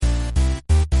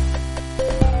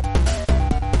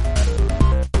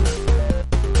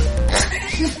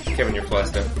Kevin, your fly's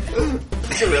done.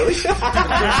 Really?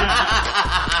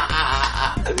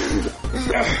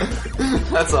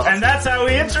 That's awesome. And that's how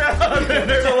we intro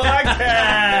the Logcast.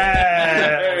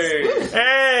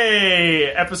 Hey,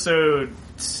 episode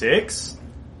 6?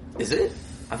 Is it?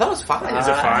 I thought it was 5. Is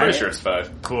it 5? I'm pretty sure it's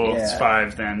 5. Cool, Yeah. it's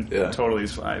 5 then. Yeah. Totally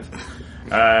is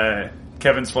 5.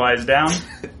 Kevin's flies down.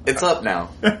 It's up now.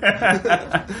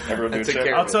 Everyone do a Take check.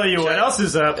 care. I'll tell you what else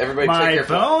is up. Everybody My check your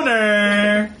phone.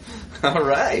 boner. All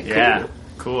right. Yeah,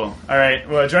 cool. All right.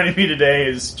 Well, joining me today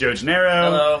is Joe Gennaro.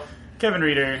 Hello. Kevin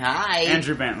Reeder. Hi.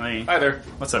 Andrew Bentley. Hi there.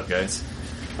 What's up, guys?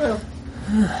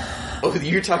 Oh,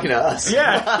 you're talking to us.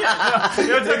 Yeah.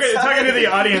 No, talking to the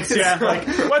audience. Yeah. Like,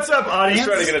 what's up, audience?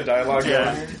 Just trying to get a dialogue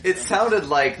Yeah. going. It sounded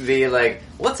like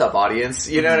what's up, audience?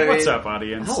 You know what I mean? What's up,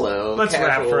 audience? Hello. Let's casual.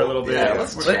 rap for a little bit. Yeah,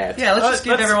 let's chat. Let's just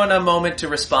give let's- everyone a moment to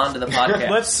respond to the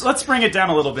podcast. Let's bring it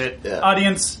down a little bit. Yeah.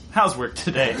 Audience, how's work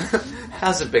today?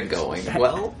 How's it been going?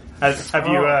 Well, Have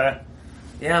you?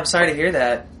 Yeah, I'm sorry to hear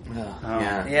that.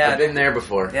 yeah. Yeah. I've been there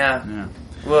before. Yeah. Yeah.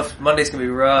 Woof. Monday's gonna be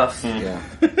rough. Yeah.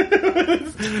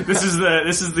 This is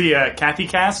the Kathy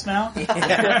cast now.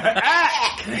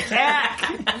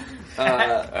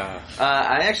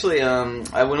 I actually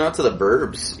I went out to the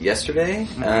burbs yesterday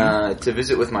to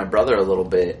visit with my brother a little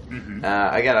bit.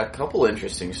 I got a couple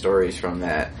interesting stories from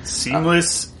that.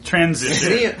 Seamless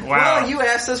transition. Wow. Well, you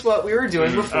asked us what we were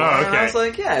doing before, Oh, okay. and I was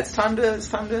like, "Yeah, it's time to It's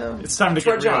time to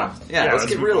trudge get real. on. Yeah, let's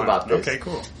get move real on. about this." Okay,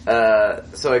 cool.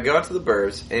 So I go out to the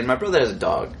burbs, and my brother has a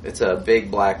dog. It's a big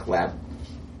black lab,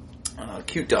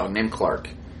 cute dog named Clark,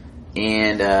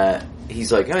 and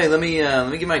he's like, "Hey, let me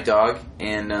get my dog,"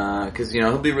 and because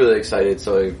he'll be really excited.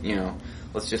 So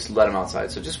let's just let him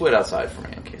outside. So just wait outside for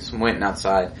me, okay? So I'm waiting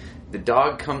outside. The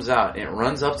dog comes out and it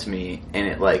runs up to me and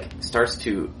it starts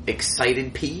to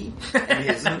excited pee, and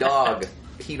his dog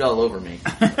peed all over me.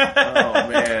 Oh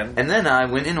man. And then I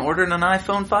went and ordered an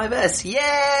iPhone 5S.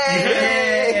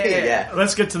 Yay! Yeah.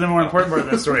 Let's get to the more important part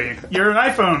of the story. You're an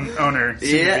iPhone owner.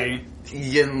 Yeah.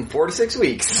 In 4 to 6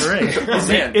 weeks. Great.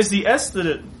 man. Is the S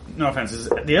no offense, is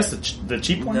the S the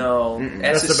cheap one? No.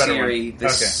 That's S the is better Siri. one. The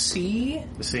Okay. C?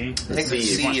 The C? I think the C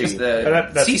C is is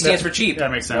the C stands for cheap.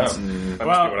 That makes sense. That must be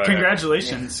Well, what I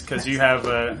congratulations, because you have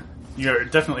you're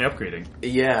definitely upgrading.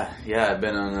 Yeah. I've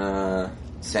been on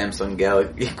Samsung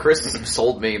Galaxy. Chris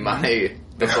sold me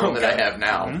the phone that I have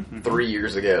now 3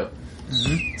 years ago.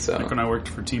 So Like when I worked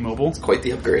for T-Mobile. quite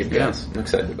the upgrade, guys. Yeah. I'm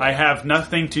excited about it. I have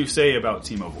nothing to say about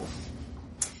T-Mobile.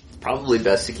 Probably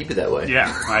best to keep it that way.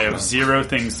 Yeah, I have 0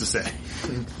 things to say.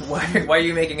 Why are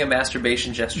you making a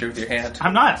masturbation gesture with your hand?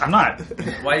 I'm not,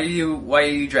 Why are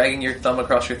you dragging your thumb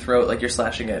across your throat like you're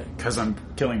slashing it? because I'm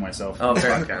killing myself. Oh, on this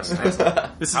fair.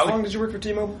 podcast. This is How long did you work for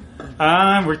T-Mobile?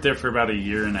 I worked there for about 1.5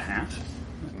 years.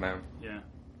 Man, Yeah.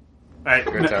 Right.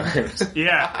 good times.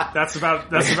 Yeah, that's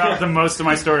about the most of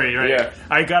my story, right? Yeah.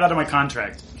 I got out of my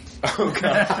contract. Oh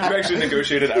god, you actually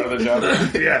negotiated out of the job.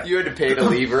 Yeah. You had to pay to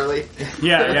leave early.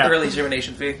 Yeah. Early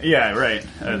termination fee. Yeah, right.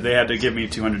 They had to give me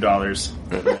 $200.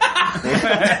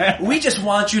 We just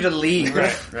want you to leave.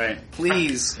 Right.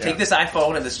 Please Yeah. take this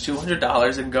iPhone and this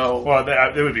 $200 and go. Well,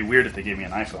 it would be weird if they gave me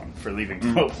an iPhone for leaving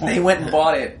T-Mobile. They went and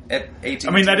bought it at AT&T.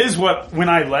 I mean, that is when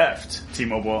I left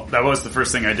T-Mobile, that was the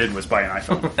first thing I did was buy an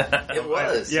iPhone. It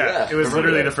was. Yeah, it was Remember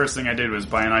literally that. the first thing I did was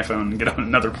buy an iPhone and get on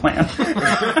another plan.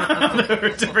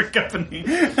 A different company.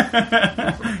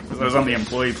 Because I was on the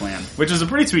employee plan, which is a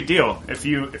pretty sweet deal. If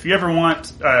you ever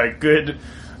want good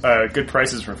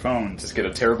prices for phones, Just get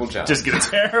a terrible job. just get a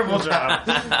terrible job.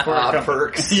 For a company.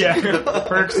 Perks. Yeah, the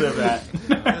perks of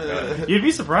that. You'd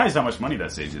be surprised how much money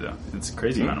that saves you, though. It's a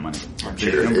crazy amount of money. I'm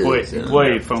sure it is, yeah.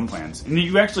 Employee phone plans, and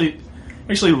you actually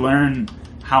learn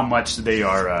how much they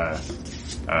are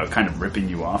kind of ripping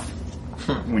you off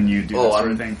when you do that sort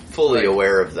I'm of thing. fully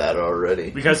aware of that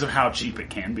already. Because of how cheap it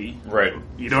can be. Right.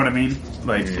 You know what I mean?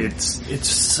 Like, it's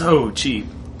so cheap.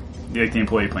 Like, the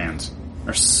employee plans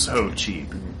are so cheap.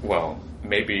 Well,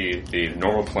 maybe the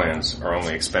normal plans are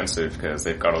only expensive because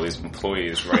they've got all these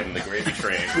employees riding the gravy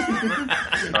train.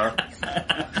 Huh?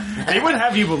 They would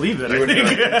have you believe that, I You would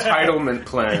think. have entitlement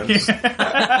plans.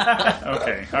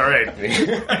 Okay, alright.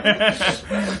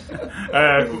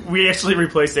 We actually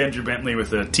replaced Andrew Bentley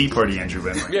with a Tea Party Andrew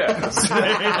Bentley. Yeah.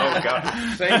 Oh god.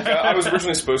 Thank God. I was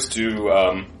originally supposed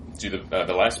to do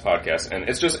the last podcast, and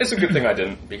it's a good thing I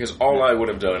didn't, because all I would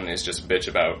have done is just bitch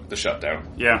about the shutdown.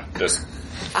 Yeah. Just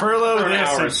Furlough For an this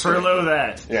hour and straight. furlough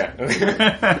that. yeah.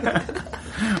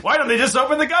 Why don't they just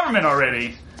open the government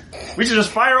already? We should just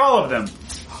fire all of them.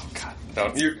 Oh god.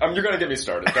 Don't. You're going to get me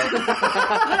started.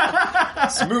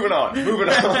 So moving on.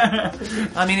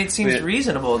 I mean, it seems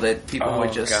reasonable that people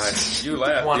would just you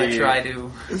laugh. want to try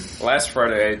to... Last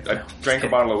Friday, I drank a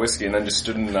bottle of whiskey and then just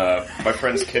stood in my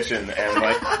friend's kitchen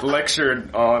and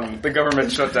lectured on the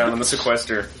government shutdown and the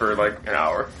sequester for an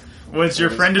hour. Was your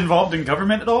friend involved in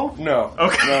government at all? No.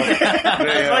 Okay.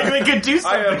 No. They could do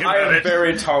something I about have it.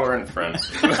 very tolerant friends.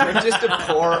 Just a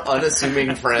poor,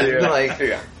 unassuming friend.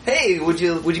 Hey, would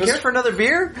you care for another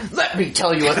beer? Let me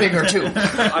tell you a thing or two.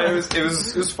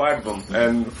 It was 5 of them,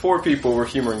 and 4 people were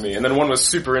humoring me, and then one was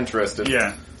super interested.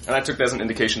 Yeah. And I took that as an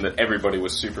indication that everybody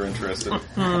was super interested.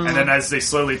 And then as they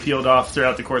slowly peeled off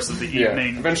throughout the course of the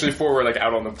evening... Eventually 4 were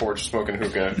out on the porch smoking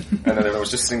hookah, and then I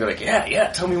was just sitting there yeah,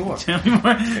 tell me more. Tell me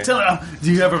more.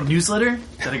 Do you have a newsletter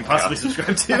that I can possibly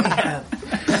subscribe to?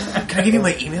 Can I give you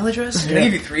my email address? Can I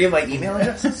give you 3 of my email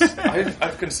addresses?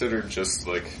 I've considered just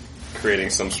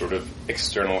creating some sort of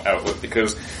external outlet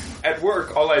because at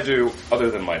work all I do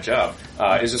other than my job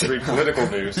is just read political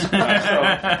news.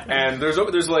 And there's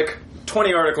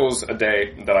 20 articles a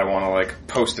day that I want to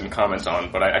post and comment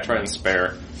on, but I try and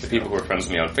spare the people who are friends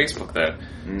with me on Facebook that.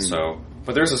 So,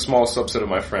 but there's a small subset of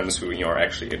my friends who are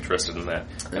actually interested in that,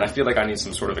 and I feel like I need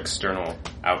some sort of external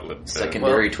outlet.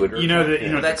 Secondary Twitter. You know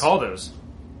what they call those?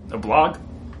 A blog?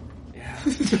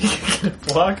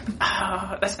 Blog?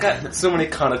 That's got so many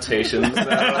connotations.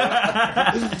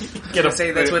 Say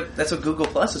that's what Google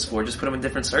Plus is for. Just put them in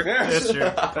different circles. Yeah, that's true.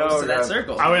 To that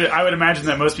circle. I would imagine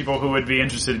that most people who would be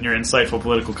interested in your insightful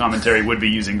political commentary would be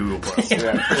using Google Plus.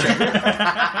 Yeah.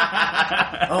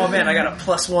 Oh man, I got a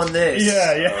 +1 this.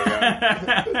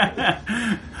 Yeah.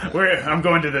 I'm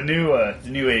going to the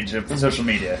new age of social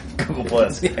media. Google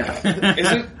Plus.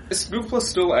 Yeah. Is Google Plus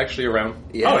still actually around?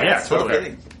 Yeah,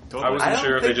 totally. Totally. I wasn't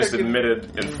sure if they just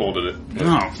admitted and folded it.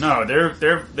 No,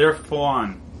 they're full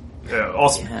on,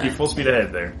 full speed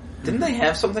ahead there. Didn't they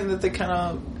have something that they kind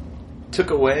of took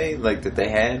away, that they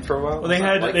had for a while? Well, they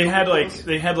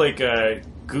had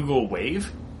Google Wave,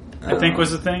 I think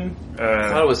was the thing. I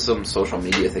thought it was some social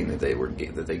media thing that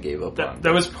they gave up on.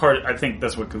 That was part. I think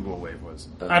that's what Google Wave was.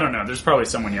 I don't know. There's probably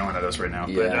someone yelling at us right now.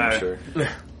 Yeah, but, I'm sure.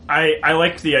 I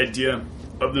liked the idea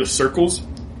of the circles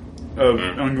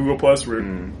on Google Plus where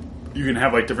you can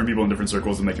have different people in different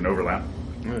circles and they can overlap.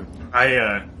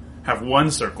 I have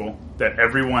one circle that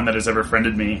everyone that has ever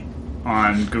friended me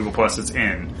on Google Plus is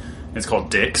in. It's called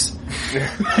Dicks.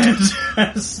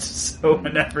 So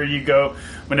whenever you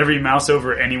mouse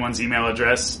over anyone's email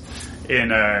address in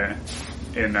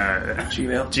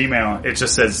Gmail, it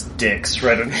just says Dicks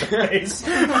right on your face.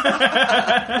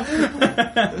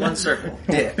 One circle.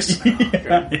 Dicks.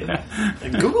 Yeah.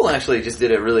 Google actually just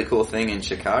did a really cool thing in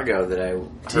Chicago that I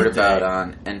heard about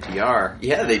on NPR.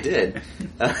 Yeah, they did.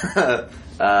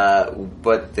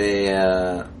 But they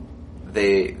are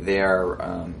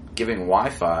giving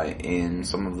Wi-Fi in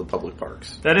some of the public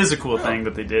parks. That is a cool thing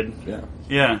that they did.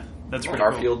 Yeah, that's pretty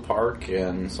Garfield Park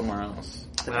and somewhere else.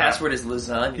 The password is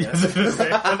lasagna.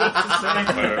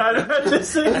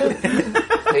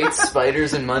 Hates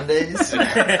spiders and Mondays.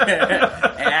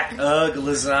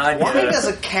 Lasagna. Why does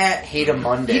a cat hate a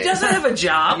Monday? He doesn't have a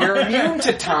job. You're immune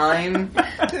to time.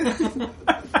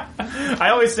 I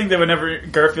always think that whenever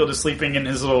Garfield is sleeping in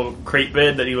his little crate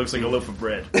bed that he looks like a loaf of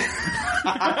bread.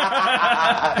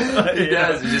 He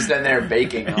does. He's just in there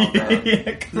baking all day.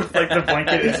 Yeah, 'cause the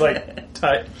blanket is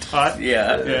taut.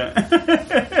 Yeah.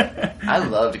 I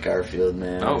loved Garfield,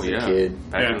 man. Oh, as a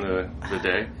kid. Back in the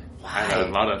day. I had a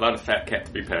lot of fat cat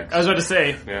 3-packs. I was about to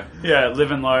say,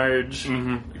 living large,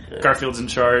 Garfield's in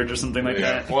charge or something like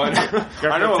that. Well,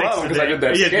 I know a lot of them because I did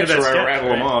that sketch where I rattle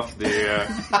them off.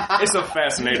 It's a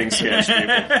fascinating sketch,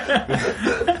 people.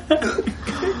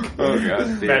 Oh,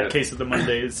 God. Bad case of the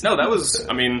Mondays. No, that was,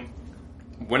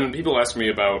 when people ask me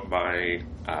about my,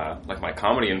 my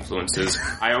comedy influences,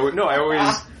 I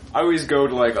always go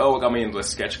to the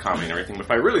sketch comedy and everything. But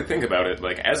if I really think about it,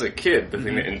 as a kid, the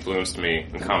thing that influenced me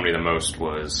in comedy the most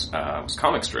was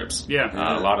comic strips. Yeah.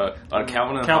 A lot of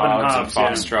Calvin and Hobbes and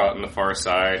Foxtrot and The Far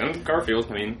Side and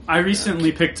Garfield. I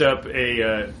recently picked up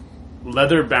a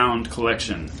leather-bound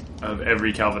collection of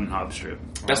every Calvin and Hobbes strip.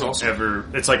 That's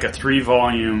awesome. It's like a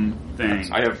 3-volume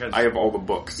thing. I have all the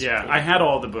books. Yeah, I had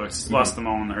all the books, lost them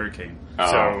all in the hurricane.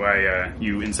 So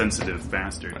you insensitive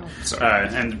bastard.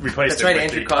 And replaced That's it right, with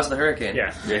Andrew caused the hurricane.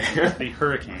 Yeah. The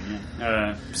hurricane,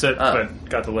 but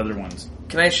got the leather ones.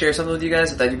 Can I share something with you guys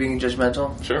without you being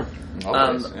judgmental? Sure.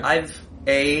 I've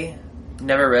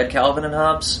never read Calvin and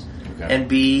Hobbes, and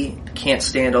B, can't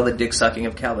stand all the dick sucking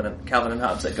of Calvin and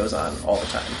Hobbes that goes on all the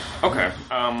time. Okay.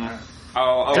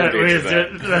 I'll engage with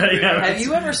that. Have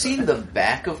you ever seen the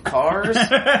back of cars?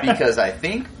 Because I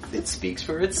think it speaks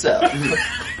for itself.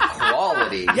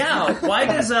 Quality. Yeah, why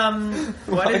does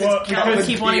Calvin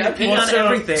keep wanting to pee on so,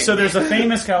 everything? So there's a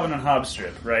famous Calvin and Hobbes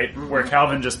strip, right, where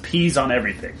Calvin just pees on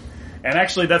everything. And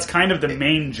actually, that's kind of the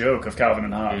main joke of Calvin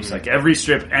and Hobbes. Mm-hmm. Like, every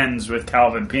strip ends with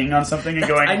Calvin peeing on something and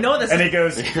going... I know this. And he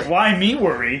goes, why me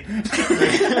worry? And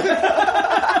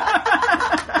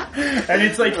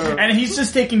it's like... And he's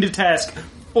just taking to task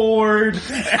Ford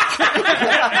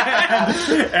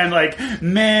and like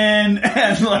men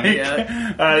and like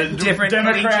different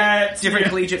Democrats, different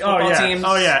collegiate football teams.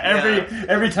 Oh yeah,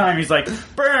 every time he's like,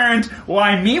 burned.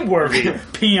 Why me worry?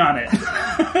 Pee on it.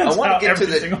 I want to get to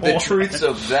the truths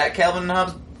of that Calvin and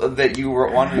Hobbes that you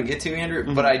were wanting to get to,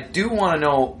 Andrew. But I do want to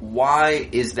know, why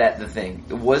is that the thing?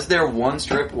 Was there one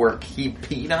strip where he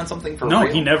peed on something for real? No,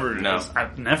 he never. No,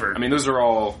 I've never. I mean, those are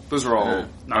all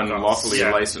unlawfully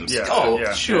licensed. Yeah. Oh,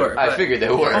 yeah. Sure. I figured they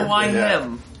were. Oh, why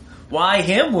him? Why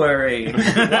him worry?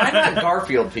 Why not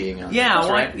Garfield peeing on? Yeah, why?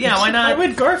 Right? Yeah, why Why not?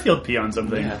 would Garfield pee on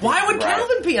something? Yeah. Why would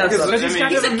Calvin pee on something? Because, I mean,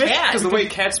 He's a cat. Because the way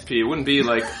cats pee, it wouldn't be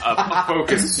like a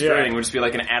focused string. It would just be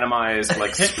like an atomized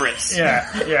like spritz.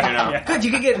 Yeah. You know? Good,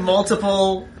 you could get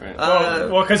multiple. Right.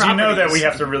 Well, because you know that we properties.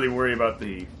 have to really worry about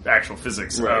the actual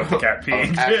physics of cat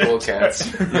peeing. Actual cats.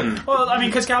 Well, I mean,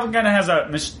 because Calvin kind of has a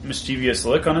mischievous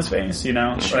look on his face, you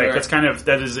know? Sure. Like,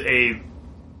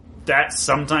 that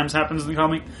sometimes happens in the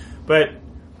comic, but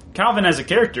Calvin as a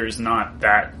character is not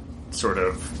that sort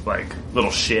of, like, little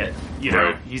shit, you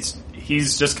know? Right.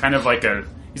 He's just kind of like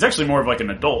he's actually more of like an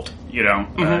adult, you know?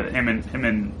 Him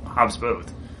and Hobbes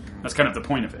both. That's kind of the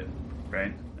point of it,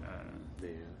 right?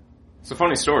 It's a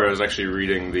funny story. I was actually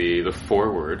reading the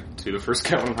foreword to the first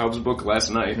Calvin and Hobbes book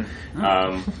last night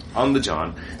on the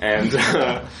John, and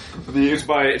it's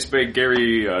by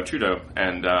Gary Trudeau,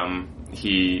 and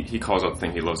he calls out the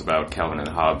thing he loves about Calvin and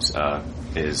Hobbes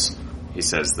is he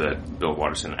says that Bill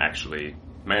Watterson actually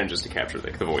manages to capture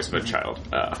the voice of a child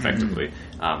effectively,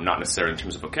 not necessarily in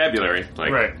terms of vocabulary, like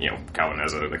Calvin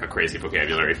has a crazy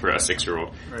vocabulary for a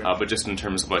 6-year-old, but just in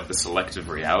terms of like the selective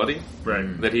reality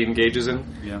that he engages in.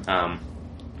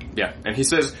 Yeah, and he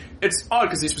says it's odd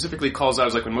because he specifically calls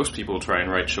out like when most people try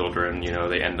and write children, you know,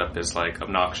 they end up as like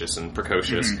obnoxious and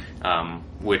precocious,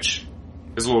 which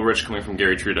is a little rich coming from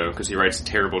Gary Trudeau because he writes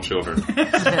terrible children.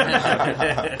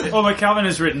 Well, but Calvin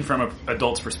is written from an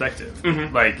adult's perspective,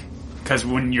 like. Because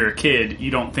when you're a kid, you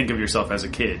don't think of yourself as a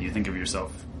kid. You think of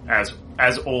yourself as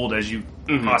old as you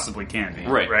possibly can be.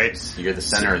 Right? You're the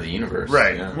center of the universe.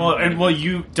 Right. Yeah. Well,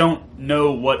 you don't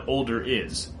know what older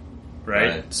is.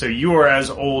 Right? So you are as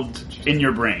old in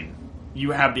your brain. You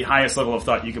have the highest level of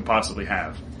thought you could possibly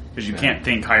have. Because you can't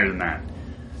think higher than that.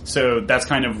 So that's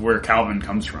kind of where Calvin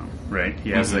comes from. Right?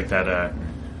 He has like that a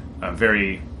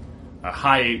very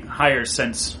higher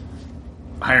sense,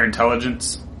 higher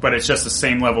intelligence. But it's just the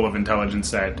same level of intelligence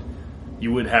that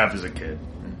you would have as a kid.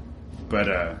 But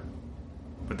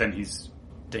then he's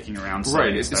dicking around.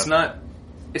 Right. It's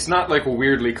not like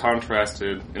weirdly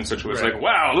contrasted in such a way. It's like,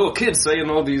 wow, little kid's saying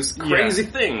all these crazy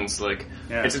things. Like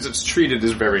it's treated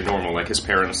as very normal. Like his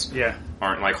parents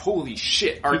aren't like, holy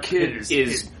shit, our kid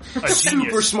is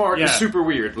super smart and super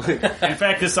weird. Like, in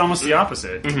fact, it's almost the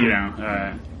opposite. You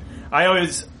know,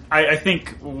 I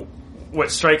think what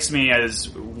strikes me as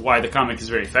why the comic is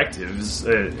very effective is,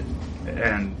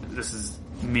 and this is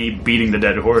me beating the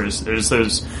dead horse, there's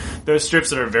those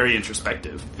strips that are very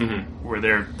introspective, where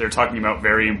they're talking about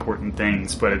very important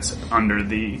things, but it's under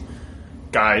the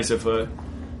guise of a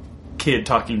kid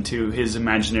talking to his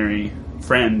imaginary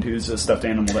friend who's a stuffed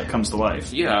animal that comes to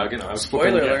life. Yeah, again, I was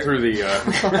flipping through the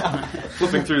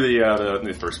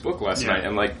first book last night,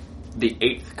 and like the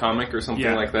 8th comic or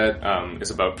something like that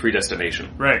is about predestination.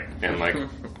 Right. And like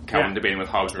Calvin debating with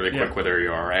Hobbes really quick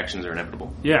whether our actions are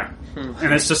inevitable. Yeah.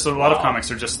 And it's just a lot of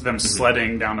comics are just them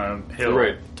sledding down a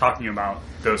hill talking about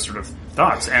those sort of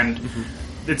thoughts. And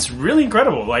it's really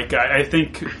incredible. Like, I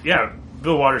think,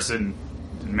 Bill Watterson,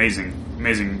 amazing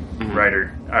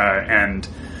writer. And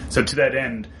so to that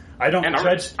end, I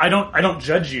don't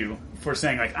judge you for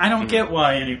saying, like, I don't get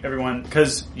why everyone,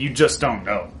 because you just don't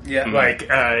know. Yeah. Like,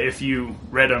 if you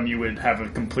read them, you would have a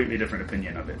completely different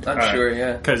opinion of it. I'm sure,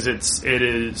 yeah. Because it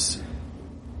is,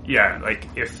 like,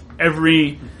 if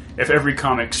every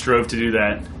comic strove to do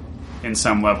that in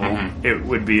some level, it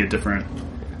would be a different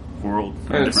world.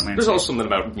 There's also something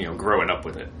about, growing up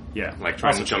with it. Yeah. Like,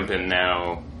 trying to jump in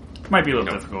now. Might be a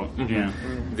little difficult. Yeah.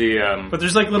 But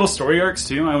there's like little story arcs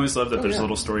too. I always love that there's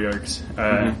little story arcs.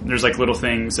 There's like little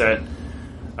things that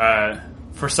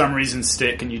for some reason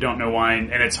stick and you don't know why,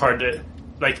 and it's hard to,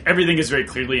 like, everything is very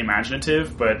clearly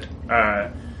imaginative, but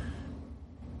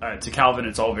to Calvin,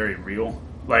 it's all very real.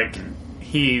 Like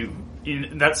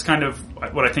that's kind of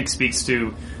what I think speaks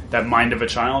to that mind of a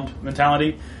child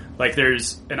mentality. Like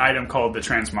there's an item called the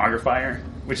transmogrifier,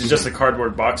 which is just a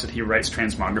cardboard box that he writes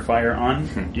transmogrifier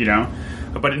on, you know.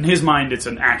 But in his mind, it's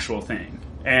an actual thing.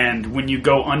 And when you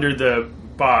go under the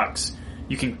box,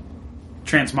 you can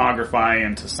transmogrify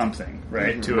into something,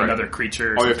 right? To another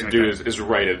creature. Or all you have to like do is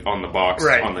write it on the box,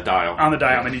 on the dial. On the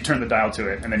dial, and then you turn the dial to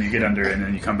it, and then you get under it, and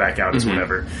then you come back out as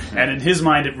whatever. And in his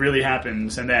mind, it really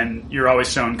happens, and then you're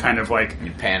always shown kind of like...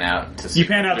 You pan out to see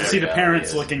the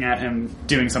parents looking at him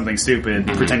doing something stupid,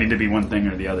 pretending to be one thing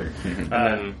or the other. And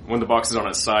then when the box is on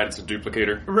its side, it's a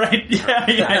duplicator. Right, yeah.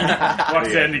 He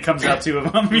walks in and he comes out two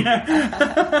of them,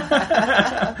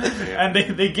 And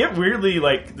they get weirdly,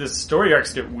 like, the story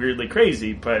arcs get weirdly crazy,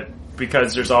 but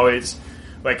because there's always,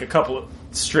 like, a couple of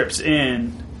strips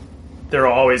in, there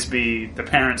will always be the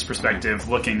parents' perspective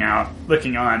looking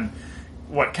on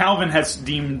what Calvin has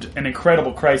deemed an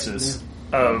incredible crisis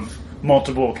of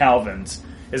multiple Calvins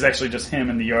is actually just him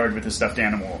in the yard with his stuffed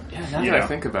animal. Yeah, now that I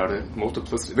think about it,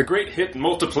 Multiplicity. The great hit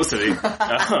Multiplicity was kind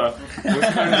of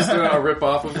just a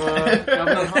rip-off of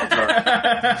Calvin and Hobbes art.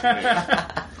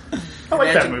 I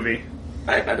like that movie.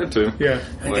 I did too. Yeah.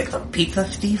 Like Pizza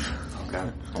Steve. Oh,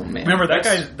 God. Oh, man. Remember, that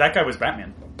guy was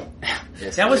Batman.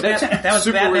 Yes. That was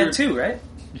super Batman weird. too, right?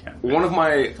 Yeah. One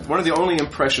of the only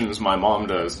impressions my mom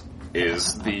does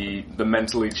is the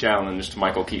mentally challenged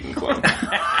Michael Keaton clone.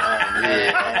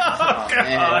 Man.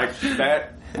 Like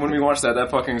that, when we watched that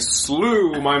fucking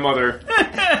slew my mother,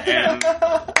 and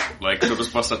like so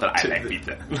just bust out that I like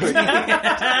pizza.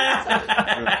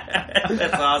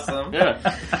 That's awesome.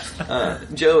 Yeah.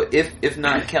 Joe, if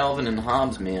not Calvin and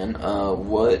Hobbes, man,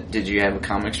 what did you have a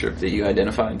comic strip that you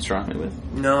identified strongly with?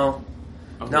 No,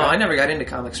 I never got into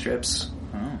comic strips.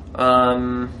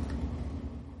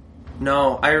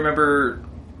 No, I remember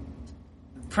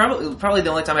probably the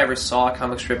only time I ever saw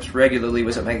comic strips regularly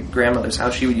was at my grandmother's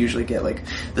house. She would usually get like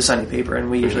the Sunny paper,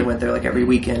 and we usually went there like every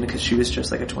weekend because she was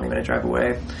just like a 20-minute drive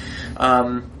away.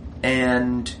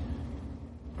 And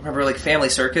I remember like Family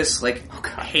Circus, like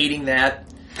hating that.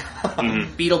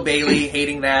 Beetle Bailey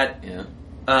hating that.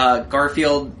 Yeah.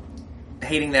 Garfield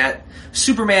hating that.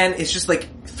 Superman is just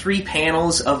like 3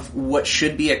 panels of what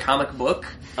should be a comic book,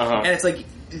 and it's like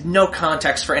no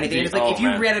context for anything. And it's like if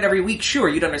you read it every week, sure,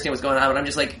 you'd understand what's going on. But I'm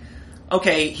just like,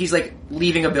 okay, he's like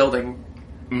leaving a building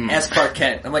as Clark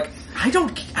Kent. I'm like, I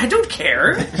don't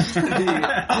care.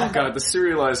 Oh god, the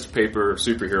serialized paper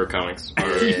superhero comics are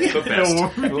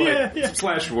the best.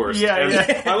 Slash worst.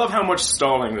 Yeah. I love how much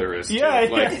stalling there is. Yeah,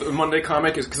 too. Like the Monday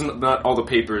comic is because not all the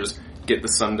papers get the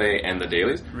Sunday and the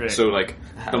dailies. Right. So like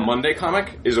the Monday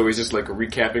comic is always just like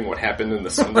recapping what happened in the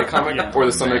Sunday comic, or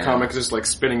the Sunday comic is just like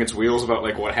spinning its wheels about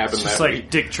like what happened. It's just that like week.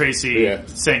 Dick Tracy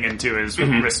saying into his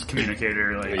wrist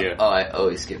communicator. Like, Oh, I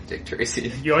always skip Dick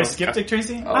Tracy. You always skip Dick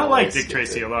Tracy? I like Dick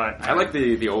Tracy a lot. I like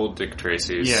the old Dick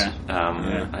Tracys. Yeah.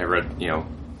 I read,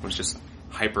 was just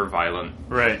hyper violent.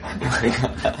 Right.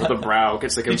 The brow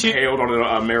gets like impaled on an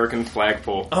American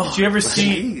flagpole. Oh, did you ever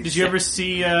see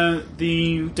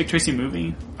the Dick Tracy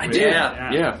movie? I did.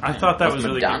 Yeah. I thought that was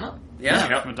really Madonna? good. Yeah.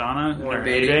 Yep. Madonna, Warren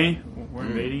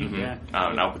Beatty, yeah.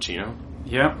 And Al Pacino.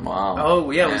 Yep. Wow.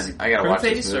 Oh yeah, Man, was I gotta watch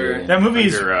this Face movie. or That movie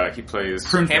is He plays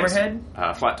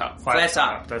Hammerhead? Flat Top. Flat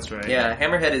Top. That's right. Yeah,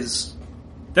 Hammerhead is.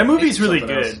 That movie's really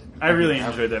Something good. else. I really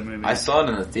enjoyed that movie. I saw it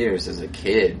in the theaters as a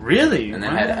kid. Really? And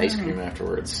then had ice cream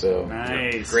afterwards, so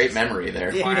Nice. great memory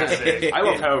there. Classic. I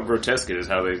love how grotesque it is.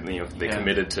 How they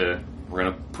committed to we're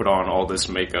gonna put on all this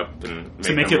makeup and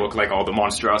make them look like all the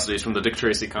monstrosities from the Dick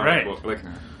Tracy comic book. Like,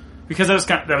 because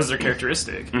that was their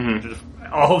characteristic.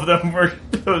 All of them were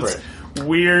those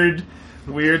weird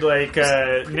like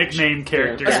nickname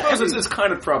characters. I suppose it's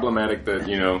kind of problematic that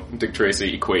Dick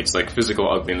Tracy equates like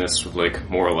physical ugliness with like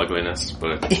moral ugliness,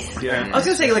 but I was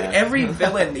gonna say like every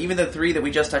villain, even the 3 that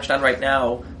we just touched on right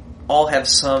now, all have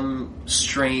some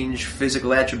strange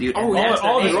physical attribute. Oh, and yeah, that's the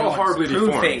all thing. all horribly Crude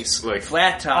deformed. face, Like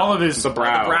flat top, all of his the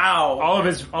brow. all of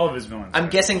his villains. I'm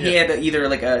guessing he had either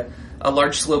like a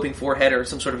large sloping forehead or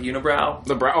some sort of unibrow.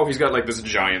 The brow. Oh, he's got like this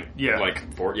giant, Yeah.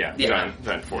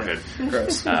 giant forehead.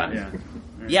 Gross. Yeah.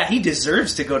 Yeah, he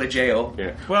deserves to go to jail.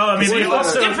 Yeah. Well, I mean, He's they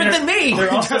also different than me. He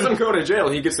doesn't go to jail.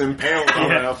 He gets impaled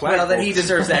on a flagpole. Well, then he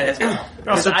deserves that as well.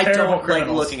 Because Also I terrible don't like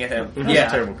criminals. looking at him. Also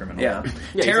terrible criminals. Yeah.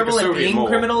 he's Terrible like a at Soviet being mole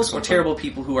criminals or or something. terrible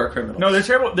people who are criminals? No, they're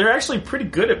terrible. They're actually pretty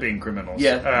good at being criminals.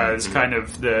 Yeah. It's kind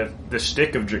of the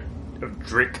shtick of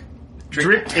Drick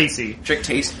Tasty.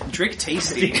 Drick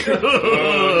Tasty.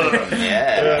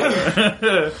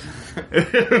 Yeah.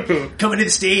 Coming to the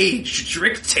stage,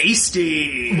 Drick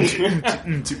Tasty. Is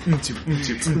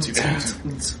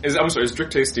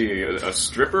Drick Tasty a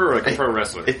stripper or like a pro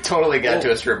wrestler? It totally got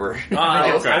to a stripper.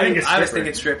 I I was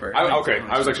thinking stripper.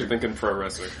 I was actually thinking pro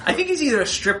wrestler. I think he's either a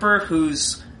stripper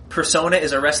whose persona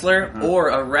is a wrestler, or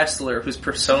a wrestler whose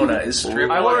persona is stripper.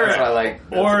 That's what I like.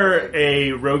 Or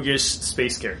a roguish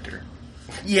space character.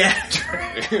 Yeah.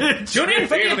 Tune in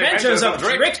for the adventures of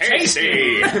Drick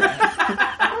Tasty.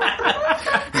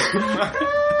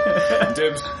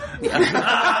 Dibs.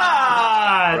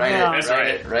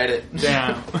 Write it.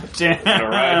 Damn. Gonna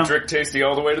ride Drick Tasty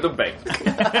all the way to the bank.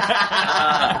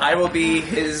 I will be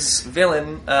his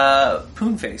villain,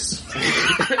 Poonface.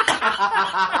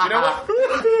 You know what?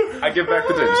 I give back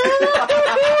the dibs.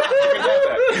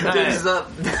 Dibs is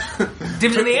up.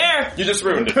 Dibs in the air. You just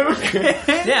ruined it.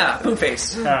 Yeah,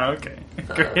 Poonface. Oh, okay.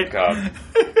 Great. Oh, God.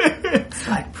 It's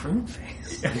like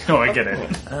Poonface. No, I get it.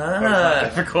 It's not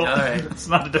difficult. All right. It's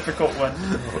not a difficult one.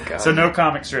 Oh, God. So no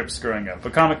comic strips growing up,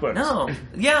 but comic books. No.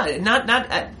 Yeah,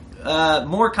 not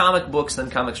more comic books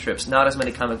than comic strips. Not as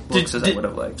many comic books as I would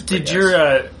have liked. Did yes.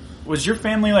 your was your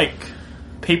family like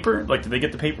paper? Like, did they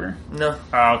get the paper? No.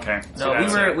 Oh, okay.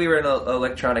 No, we were an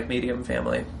electronic medium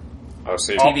family. Oh,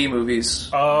 see, TV movies.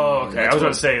 Oh, okay. I was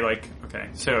about to say, like, okay,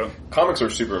 so comics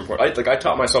are super important. I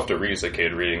taught myself to read as a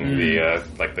kid, reading the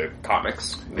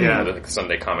comics, the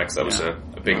Sunday comics. That was a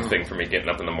big thing for me, getting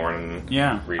up in the morning.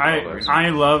 And reading all those. I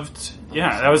loved.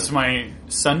 Yeah, that was my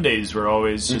Sundays. Were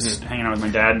always just hanging out with my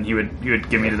dad, and he would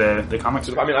give me the comics.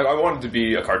 I mean, I wanted to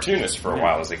be a cartoonist for a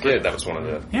while as a kid. That was one of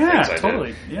the things I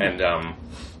totally. did.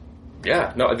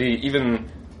 Yeah. And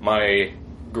even my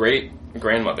great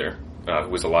grandmother, who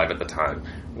was alive at the time,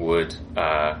 would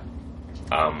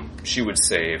she would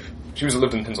save. She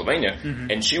lived in Pennsylvania,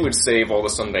 and she would save all the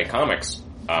Sunday comics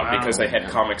because they had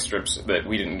comic strips that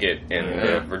we didn't get in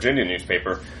the Virginia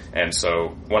newspaper. And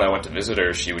so when I went to visit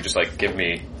her, she would just like give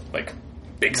me like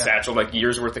big satchel, like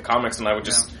years worth of comics, and I would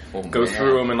just go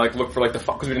through them and like look for like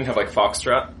because we didn't have like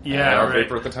Foxtrot in our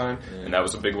paper at the time, and that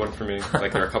was a big one for me.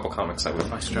 Like there are a couple comics I would.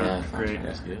 Foxtrot, great.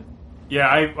 That's good. Yeah,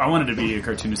 I wanted to be a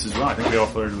cartoonist as well. I think we all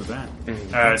flirted with that,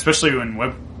 especially when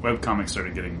web comics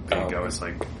started getting big. I was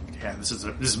like, yeah, this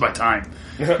is my time.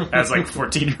 As like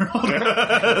 14-year-old,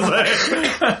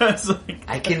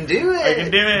 I can do it. I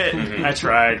can do it. I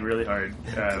tried really hard,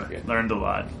 learned a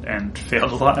lot, and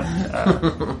failed a lot.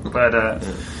 But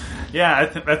yeah, I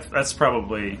think that's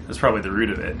probably the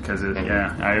root of it because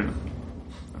I have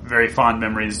very fond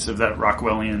memories of that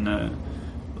Rockwellian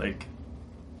like.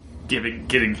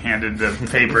 Getting handed the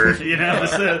paper, you know.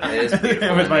 It is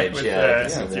beautiful.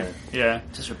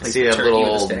 Just replace see the that turkey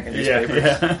little with a stack of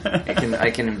newspapers.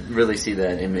 I can really see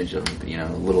that image of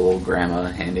little old grandma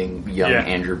handing young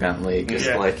Andrew Bentley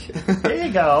just like there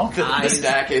you go. the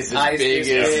stack is as big as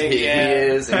he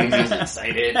is, and he's just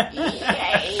excited.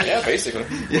 Yeah, basically.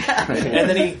 Yeah, and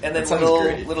then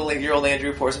little 8-year-old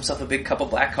Andrew pours himself a big cup of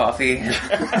black coffee. Would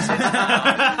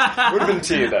have been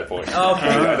tea at that point. Okay.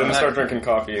 I didn't start drinking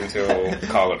coffee until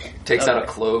college. Takes out a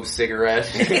clove cigarette.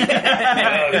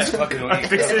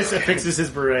 Fixes his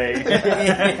beret.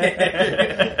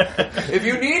 If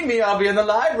you need me, I'll be in the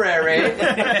library.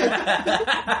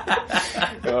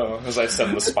 As I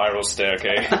ascend the spiral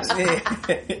staircase.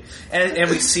 and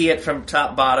we see it from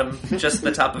top bottom, just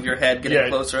the top of your head, getting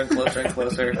closer and closer and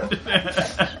closer.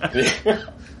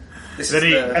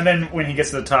 And then when he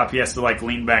gets to the top, he has to like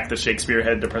lean back the Shakespeare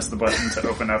head to press the button to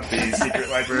open up the secret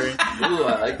library. Ooh,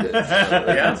 I like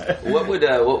this. What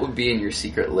would be in your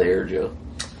secret lair, Joe?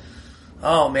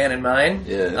 Oh man, in mine?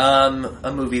 Yeah.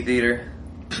 A movie theater.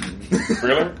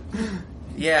 Really?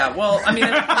 Yeah, well, I mean...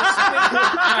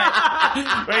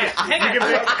 Wait, you can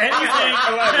pick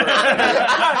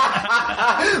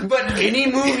anything. But any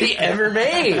movie ever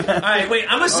made. Alright, wait,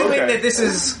 I'm assuming that this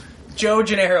is Joe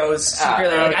Gennaro's secret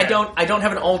lair. Like, I don't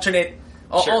have an alternate...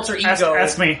 alter ego.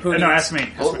 Ask me. Ask me.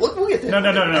 We'll get there.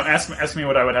 No. Ask me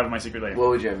what I would have in my secret lair. What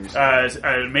would you have?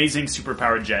 An amazing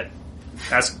superpowered jet.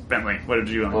 Ask Bentley. What did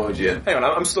you want? What would you have? Hang on,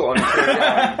 I'm still unclear.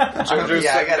 I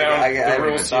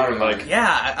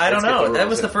don't know. That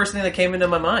was the first thing that came into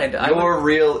my mind. Your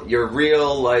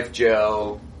real life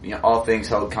Joe, all things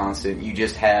held constant, you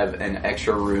just have an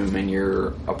extra room in your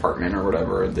apartment or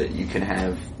whatever that you can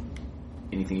have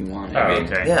anything you want.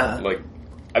 Okay. Yeah. Like,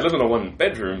 I live in a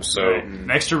 1-bedroom, so an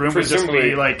extra room would just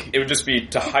be like it would just be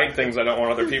to hide things I don't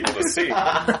want other people to see,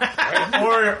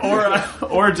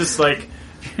 or just like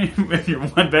your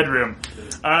 1-bedroom.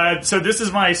 So this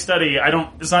is my study.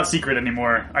 It's not secret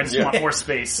anymore. I just want more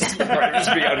space. It would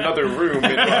just be another room.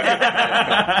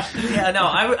 Yeah, no,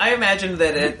 I imagined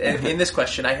that in this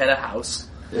question I had a house.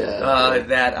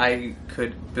 that I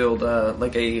could build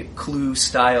like a Clue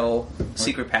style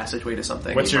secret passageway to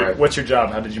something. What's your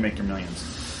job? How did you make your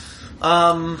millions?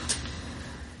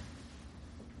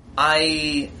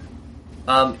 I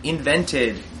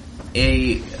invented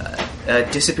a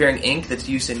disappearing ink that's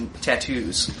used in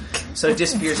tattoos. So it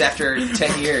disappears after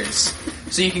 10 years.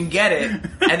 So you can get it,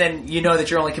 and then you know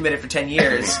that you're only committed for 10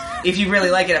 years. If you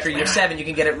really like it after year 7, you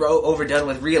can get it overdone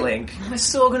with real ink. Am I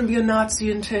still going to be a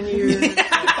Nazi in 10 years?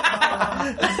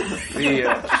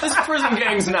 This prison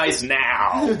gang's nice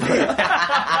now.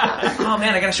 Oh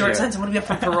man, I got a short sentence. I'm going to be up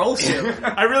for parole soon.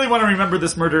 I really want to remember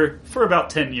this murder for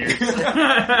about 10 years. Just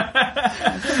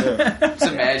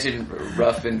imagine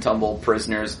rough and tumble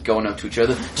prisoners going up to each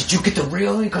other. Did you get the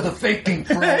real ink or the fake ink,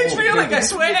 bro? It's real ink, I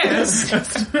swear.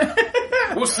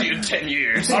 We'll see you in 10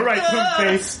 years. All right,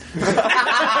 Poonface.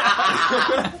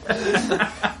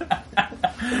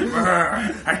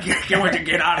 I can't wait to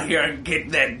get out of here and get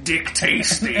that dick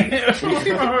tasty.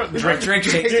 Drink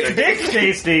tasty. Dick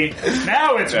tasty.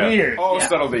 Now it's weird. All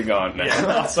subtlety gone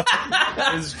now.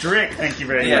 It's Drick. Thank you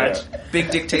very much. Big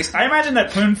dick tasty. I imagine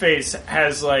that Poonface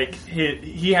has like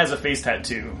he has a face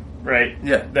tattoo, right?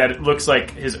 Yeah. That it looks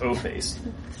like his O face.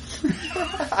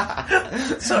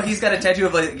 So he's got a tattoo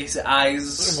of like his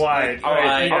eyes wide.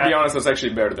 I'll be honest, that's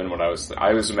actually better than what I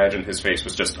was imagined his face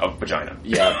was just a vagina.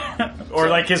 Yeah. Or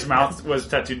like his mouth was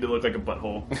tattooed to look like a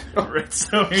butthole. Right?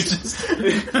 So he just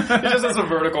has a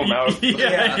vertical mouth.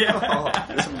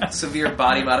 Yeah. Some severe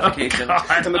body modification.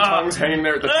 And the tongue's hanging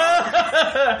there at the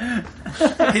top.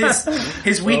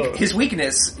 His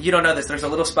weakness, you don't know this, there's a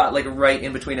little spot like right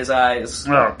in between his eyes.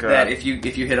 Oh, God. That if you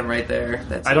hit him right there,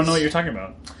 that's I don't know what you're talking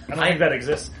about. I don't think that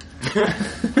exists.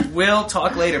 We'll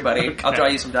talk later, buddy. Okay. I'll draw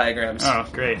you some diagrams. Oh,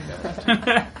 great.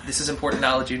 This is important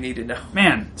knowledge you need to know.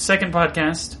 Man, second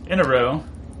podcast in a row.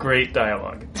 Great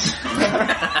dialogue.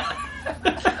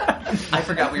 I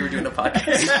forgot we were doing a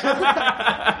podcast.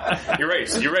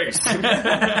 Erase.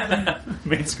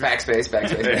 Backspace.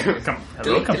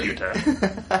 Hello, computer.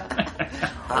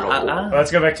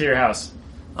 Let's go back to your house.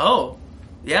 Oh,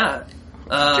 yeah.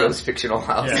 Joe's fictional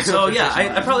house. Yeah. So yeah,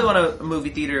 I probably want a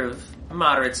movie theater of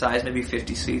moderate size, maybe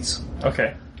 50 seats.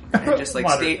 Okay. And just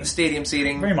like stadium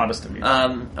seating. Very modest of you. I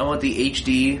want the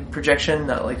HD projection,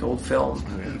 not like old film.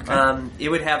 Okay. It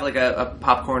would have like a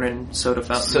popcorn and soda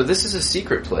fountain. So this is a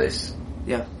secret place.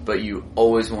 Yeah. But you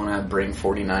always want to bring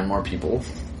 49 more people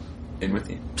in with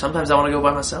you. Sometimes I want to go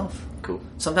by myself. Cool.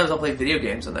 Sometimes I'll play video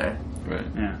games in there. Right.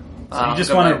 Yeah. So you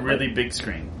just want a really big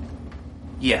screen.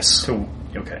 Yes. Cool.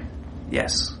 Okay.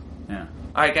 Yes. Yeah.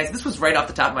 All right, guys. This was right off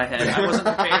the top of my head. I wasn't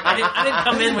prepared. I didn't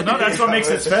come in with. No, that's what makes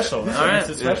it special. That's what makes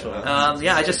it special.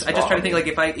 Yeah. I just try to think like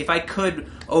if I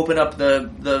could open up the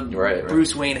right.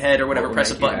 Bruce Wayne head or whatever,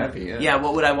 press a button. Happy,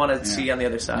 what would I want to see on the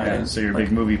other side? Yeah, so you're a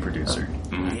big movie producer.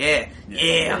 Yeah,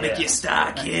 I'll make you a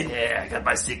star, kid. Yeah, I got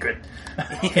my secret.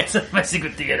 It's my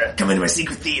secret theater. Come into my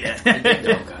secret theater.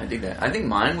 I dig that. I think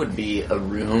mine would be a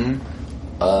room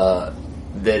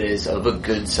that is of a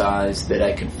good size that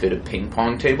I could fit a ping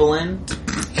pong table in.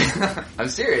 I'm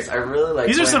serious. I really like.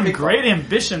 These are some ping great pong.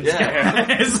 ambitions, Yeah.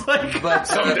 guys. Like, But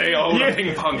someday I'll own a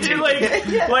ping pong table. like a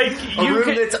you room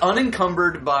can, that's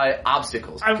unencumbered by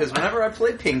obstacles. Because whenever I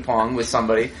play ping pong with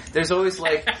somebody, there's always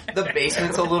like the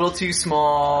basement's a little too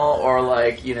small, or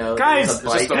like Guys, there's a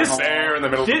Just bike a at home. fair in the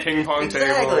middle of the ping pong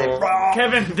Exactly. table.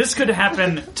 Kevin, this could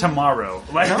happen tomorrow.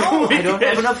 Like, No, I don't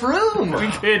have enough room.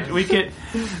 We could,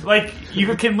 like,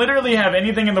 you can literally have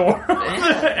anything in the world,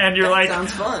 and you're like,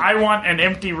 sounds fun. I want an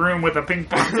empty room with a ping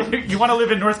pong. You want to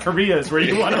live in North Korea is where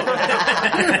you want to live.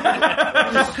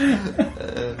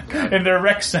 In their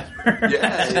rec center.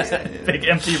 Yeah. Big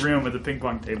empty room with a ping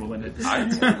pong table in it.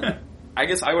 I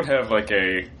guess I would have like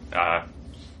a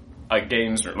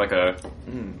games room, like a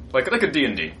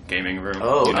D&D gaming room.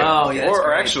 Oh, okay. Oh, yeah, that's or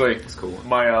great. actually, That's cool.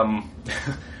 my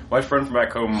my friend from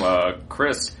back home,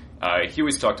 Chris, he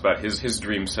always talked about his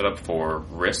dream setup for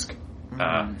Risk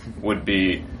would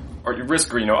be, or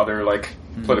Risk, or other like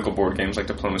political board games like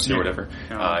Diplomacy or whatever.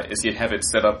 Is he'd have it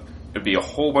set up. It'd be a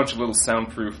whole bunch of little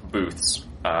soundproof booths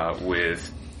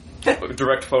with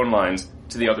direct phone lines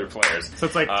to the other players. So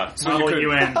it's like so you Model could,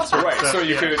 UN. Sort of right? stuff,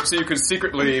 So you could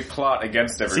secretly plot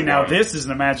against everyone. See, now this is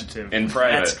an imaginative. in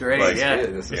private. That's great. Like, Yeah.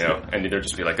 This is and there'd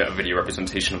just be like a video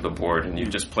representation of the board, and you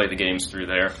just play the games through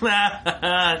there.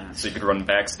 So you could run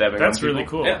backstabbing. That's on people. really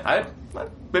cool. Yeah, I'd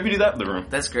maybe do that in the room.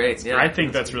 That's great. Yeah. I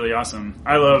think that's really awesome.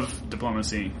 I love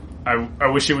Diplomacy. I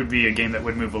wish it would be a game that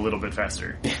would move a little bit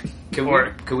faster.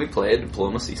 Could we play a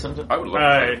diplomacy sometime? I would love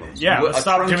to play yeah, let's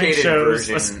stop doing shows.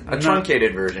 A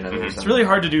truncated version of it. It's really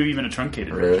hard to do even a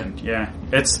truncated version. Yeah,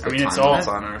 it's all. It's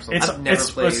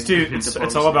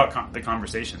all about the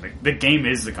conversation. The game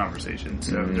is the conversation,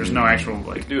 so there's no actual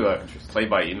like. Do that. Just play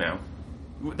by email.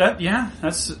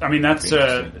 That's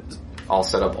I'll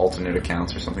set up alternate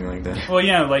accounts or something like that. Well,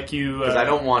 yeah, like you... Because I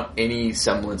don't want any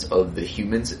semblance of the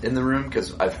humans in the room,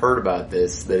 because I've heard about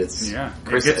this, that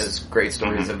Chris has great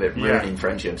stories of it ruining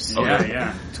friendships.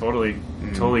 Yeah, totally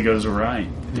goes awry.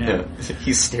 Yeah.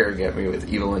 He's staring at me with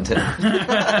evil intent.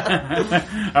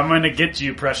 I'm gonna get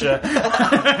you, Prussia.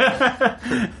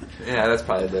 Yeah, that's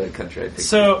probably the country I picked.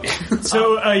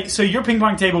 So your ping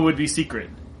pong table would be secret.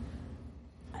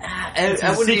 It's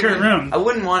a secret room. I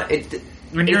wouldn't want it...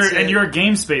 your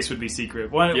game space would be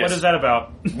secret. What is that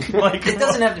about? Like, it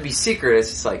doesn't have to be secret. It's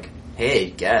just like, hey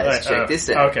guys, check this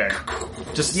out. Okay,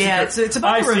 just it's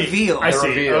about the reveal. I see.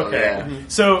 Reveal, okay, yeah.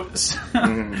 So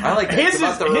I like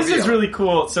that. His is really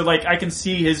cool. So like, I can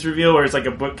see his reveal where it's like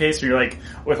a bookcase where you're like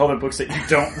with all the books that you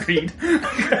don't read.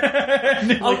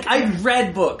 I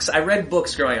read books. I read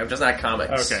books growing up, just not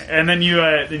comics. Okay, and then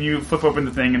you flip open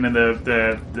the thing, and then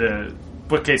the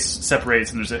bookcase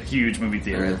separates and there's a huge movie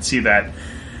theater. I see that.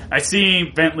 I see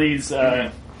Bentley's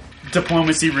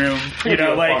diplomacy room. You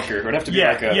know, like bunker. It would have to be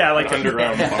like an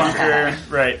underground bunker,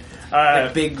 right?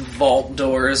 Like big vault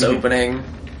doors opening.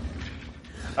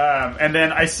 And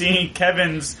then I see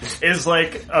Kevin's is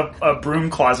like a broom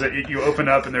closet you open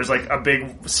up and there's like a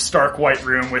big stark white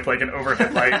room with like an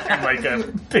overhead light and like a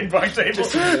ping pong table.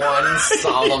 Just one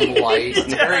solemn light.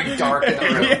 It's very dark in the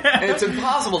room. Yeah. And it's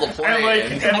impossible to play.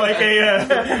 And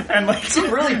like it's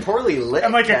really poorly lit.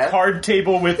 And like a card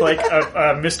table with like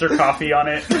a Mr. Coffee on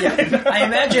it. Yeah. I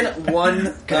imagine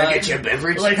one... Can I get you a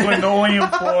beverage? Like linoleum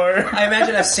floor. I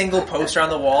imagine a single poster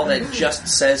on the wall that just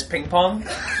says ping pong.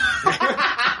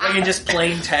 Like in just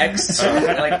plain text,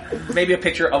 like maybe a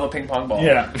picture of a ping pong ball.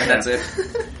 Yeah, and that's it.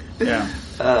 Yeah.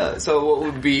 So, what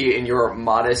would be in your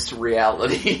modest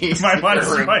reality?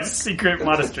 My secret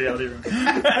modest reality room.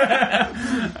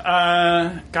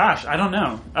 Gosh, I don't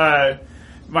know.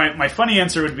 My funny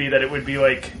answer would be that it would be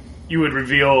like you would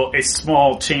reveal a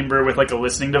small chamber with like a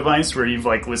listening device where you've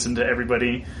like listened to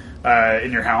everybody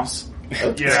in your house.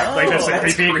 Yeah, like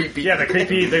that's creepy. Yeah, the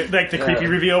creepy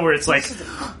reveal where it's like.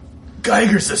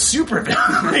 Geiger's a super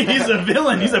villain. He's a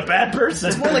villain. He's a bad person.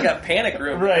 It's more like a panic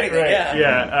room. Right.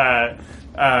 Yeah.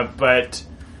 But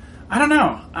I don't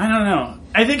know.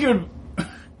 I think it would.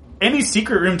 Any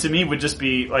secret room to me would just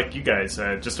be like you guys,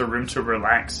 just a room to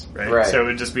relax, right? So it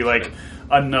would just be like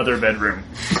another bedroom.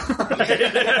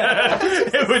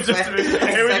 It would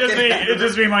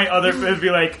just be my other. It'd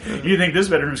be like, you think this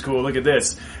bedroom's cool? Look at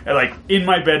this. And like in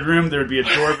my bedroom, there would be a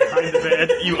door behind the bed.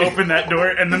 You open that door,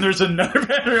 and then there's another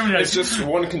bedroom. It's just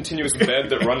one continuous bed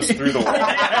that runs through the wall.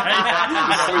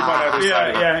 You sleep on either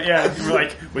side. Yeah. You're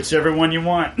like whichever one you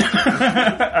want.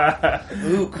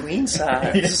 Ooh, queen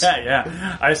size.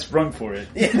 Yeah. I sprung for it.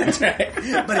 Yeah, that's right.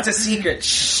 But it's a secret.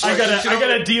 I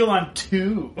got a deal on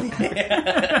 2.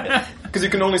 Because you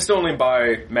can still only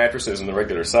buy mattresses in the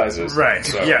regular sizes. Right.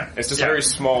 So it's just a very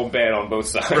small bed on both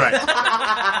sides. Right.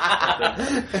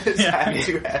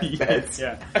 Beds.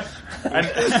 Yeah.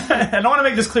 And I want to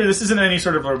make this clear. This isn't any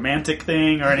sort of romantic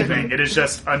thing or anything. It is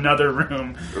just another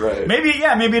room. Right. Maybe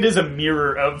it is a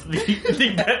mirror of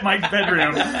my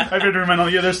bedroom. My bedroom, and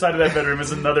on the other side of that bedroom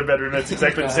is another bedroom that's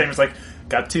exactly the same. It's like,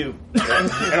 got 2.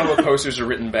 And all the posters are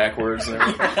written backwards.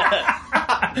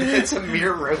 It's a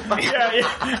mirror room.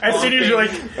 Yeah. As soon as you're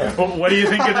like, well, what do you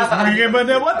think of this movie? But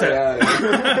what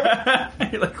Yeah.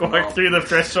 You like walk through the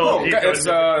threshold.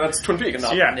 That's Twin Peaks.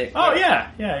 Yeah. Oh,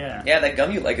 yeah. Yeah, that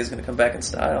gum you like is going to come back in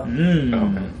style.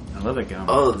 I love that gum.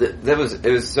 Oh, it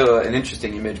was an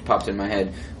interesting image popped in my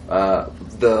head.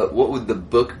 What would the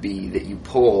book be that you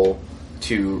pull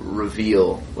to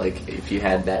reveal, like, if you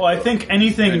had that? Well, I think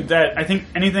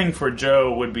anything for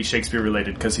Joe would be Shakespeare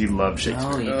related because he loved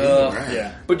Shakespeare. Oh, you do, right.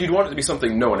 Yeah. But you'd want it to be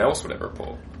something no one else would ever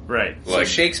pull. Right. So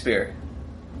Shakespeare.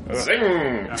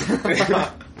 Zing!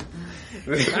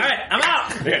 Alright, I'm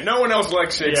out! Yeah, no one else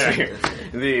likes Shakespeare.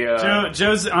 Yeah.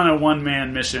 Joe's on a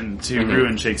one-man mission to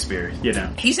ruin Shakespeare, you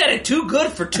know. He's had it too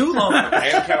good for too long.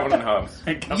 And Calvin and Hobbes.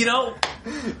 You know,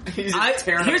 He's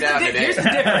tearing them down today. Here's the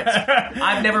difference.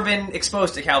 I've never been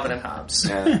exposed to Calvin and Hobbes.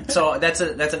 Yeah. So that's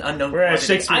an unknown Whereas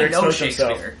quantity. Shakespeare I know exposed Shakespeare.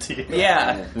 himself to you.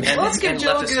 Yeah. Well, let's give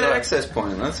Joe a good access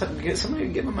point. Let's get somebody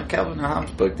to give him a Calvin and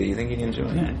Hobbes book that you think he'd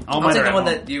enjoy. Yeah. I'll take the one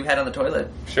that you had on the toilet.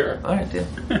 Sure. Alright, deal.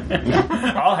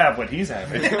 I'll have what he's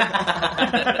having.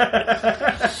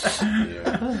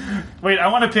 Wait, I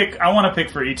want to pick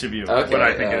for each of you Okay, what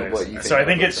I think it what is. you think So I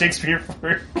think about it's Shakespeare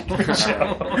for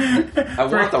Joe. I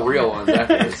want the real ones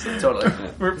after this. Totally.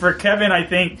 For Kevin, I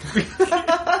think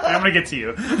I'm gonna get to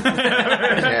you.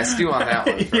 Yeah, stew on that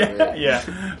one. For a bit.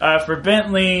 Yeah. For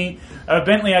Bentley,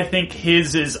 I think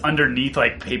his is underneath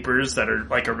like papers that are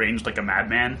like arranged like a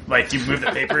madman. Like you move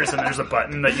the papers and there's a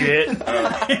button that you hit.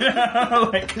 You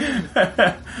know?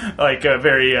 like a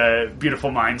very Beautiful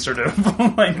Mind sort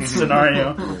of like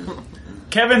scenario.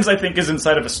 Kevin's, I think, is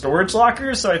inside of a storage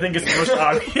locker, so I think it's the most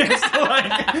obvious.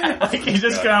 like he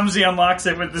just comes, he unlocks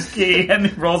it with his key, and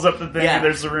he rolls up the thing, and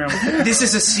there's the room. This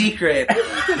is a secret.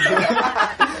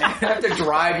 I have to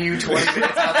drive you 20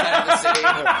 minutes outside of the city.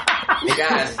 Hey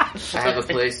guys, I have a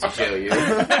place to show you.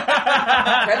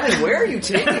 Kevin, where are you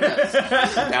taking us?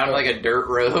 Down like a dirt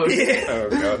road. Yeah. Oh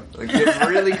god. Like, getting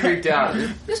really creeped out.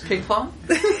 Just ping pong?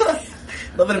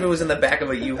 Love it if it was in the back of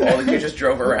a U-Haul that you just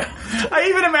drove around. I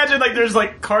even imagine like there's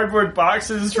like cardboard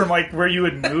boxes from like where you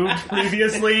had moved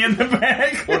previously in the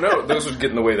back. Well, no, those would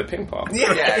get in the way of the ping pong.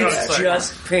 Yeah, exactly. it's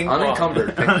just ping pong.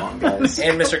 Unencumbered ping pong, guys.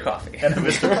 And Mr. Coffee. And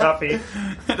Mr. Coffee.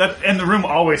 And the room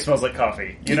always smells like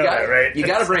coffee. You know that, right? You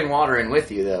gotta bring water in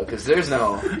with you, though, because there's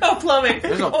no... Oh, plumbing.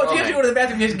 There's no Oh, do you have to go to the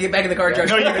bathroom? You have to get back in the car and drive.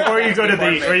 No, you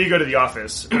go to the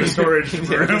office, the storage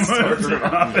room,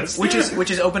 office, Which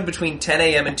is open between 10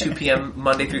 a.m. and 2 p.m.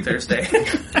 Monday through Thursday.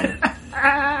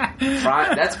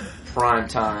 That's prime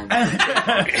time.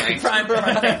 Prime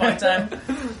time.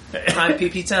 Prime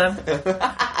PP time.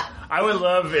 I would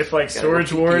love if like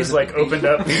Storage Wars like opened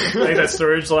up like that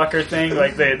storage locker thing,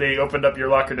 like they opened up your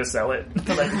locker to sell it.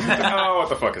 Like, Oh, what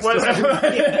the fuck is what's this?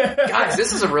 Guys,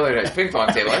 this is a really nice ping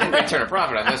pong table. I think we can turn a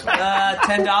profit on this one.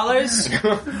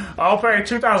 $10. I'll pay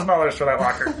 $2,000 for that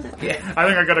locker. Yeah. I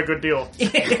think I got a good deal.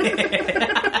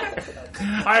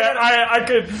 I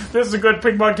could. This is a good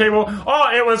ping pong table. Oh,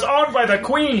 it was owned by the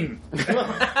Queen. It's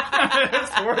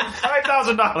worth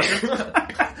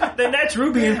 $5,000. Then that's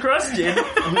ruby encrusted.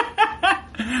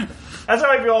 That's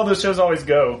how I feel all those shows always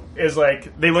go. Is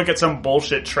like they look at some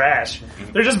bullshit trash.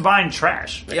 They're just buying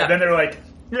trash. Yeah. And then they're like,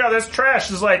 yeah, this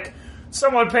trash is like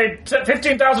someone paid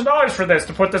 $15,000 for this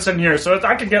to put this in here, so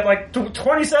I could get like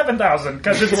 $27,000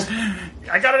 because it's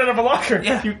I got it out of a locker.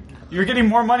 Yeah. You're getting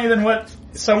more money than what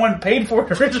someone paid for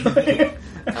originally.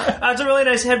 It's a really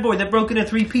nice headboard that broke into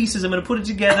 3 pieces. I'm going to put it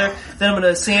together, then I'm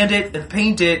going to sand it and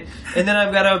paint it, and then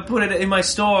I've got to put it in my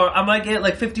store. I might get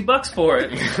like $50 for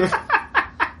it.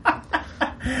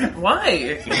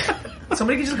 Why?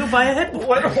 Somebody can just go buy a headboard.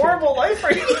 What a horrible life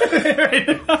are you living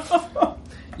right now?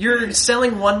 You're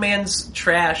selling one man's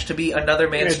trash to be another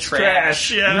man's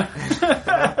trash. Yeah.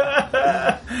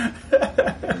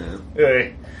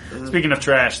 Hey, speaking of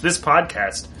trash, this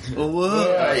podcast.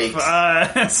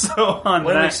 Whoa. So on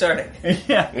When that, are we starting?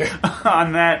 Yeah.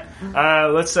 On that,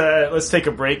 let's take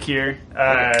a break here.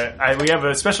 We have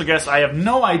a special guest. I have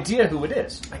no idea who it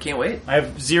is. I can't wait. I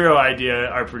have zero idea.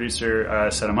 Our producer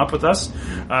set him up with us.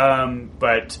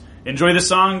 But enjoy the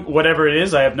song, whatever it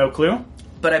is. I have no clue.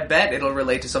 But I bet it'll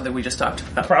relate to something we just talked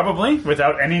about. Probably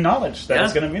without any knowledge that Yeah.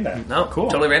 it's going to be that. No, Cool.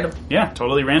 Totally random. Yeah,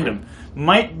 totally random.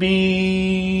 Might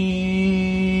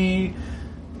be.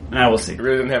 Nah, we'll see. You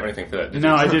really didn't have anything for that, did No,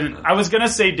 you? I didn't. I was gonna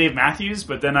say Dave Matthews,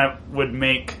 but then I would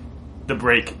make the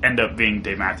break end up being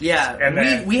Dave Matthews. Yeah, and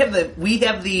then, we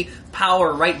have the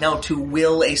power right now to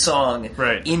will a song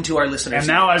Right. into our listeners. and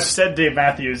now I've said Dave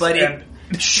Matthews, but and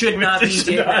it should not it be should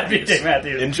Dave not be Matthews. Dave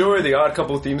Matthews. Enjoy the Odd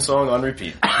Couple theme song on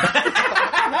repeat.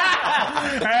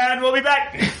 And we'll be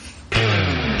back.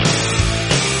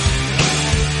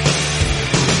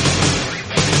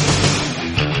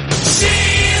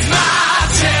 She's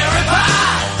my cherry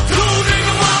pie. Cool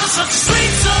drinking water, such a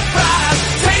sweet surprise.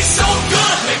 Tastes so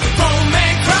good, make a grown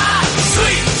man cry.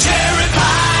 Sweet cherry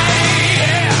pie,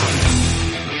 yeah.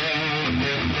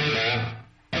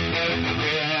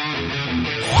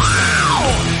 Wow!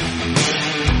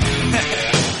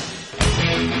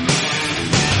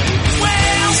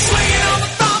 Well, swinging on the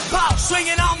front porch,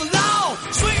 swinging on the lawn,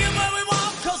 swinging where we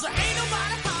want, 'cause there ain't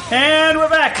nobody home. And we're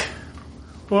back.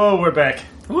 Whoa, we're back.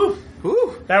 Woo.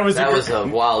 Whew. That was That was a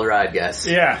wild ride, guys.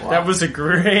 yeah. Wow. That was a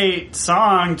great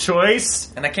song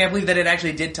choice. And I can't believe that it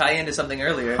actually did tie into something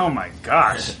earlier. Oh my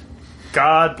gosh.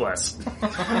 God bless.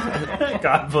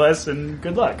 God bless and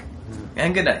good luck.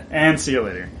 And good night. And see you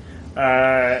later.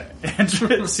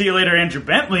 See you later, Andrew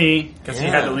Bentley, because he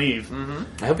had to leave.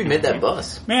 I hope you made that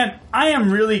bus. Man, I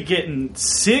am really getting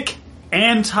sick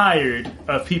and tired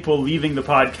of people leaving the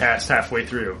podcast halfway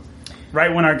through,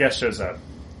 right when our guest shows up.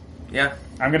 Yeah.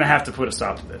 I'm going to have to put a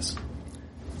stop to this.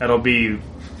 That'll be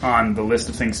on the list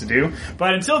of things to do.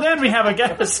 But until then, we have a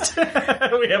guest.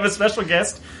 We have a special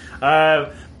guest.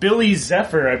 Billy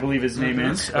Zephyr, I believe his name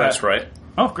is. That's right.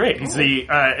 Oh, great. He's the,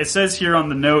 it says here on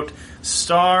the note,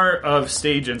 star of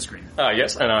stage and screen.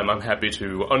 Yes, and I'm happy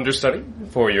to understudy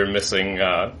for your missing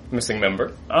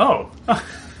member. Oh.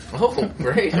 Oh,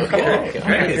 great. Okay.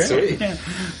 Great. Sweet. Yeah.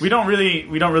 We don't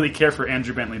really care for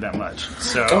Andrew Bentley that much.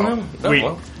 So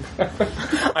Well,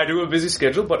 I do have a busy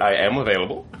schedule, but I am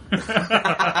available.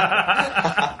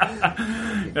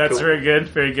 That's Cool. very good,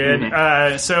 very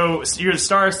good. So you're the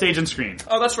star of stage and screen.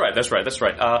 Oh, that's right.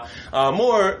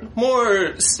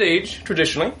 More stage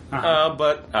traditionally,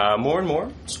 but more and more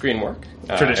screen work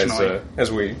Traditionally.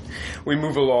 as we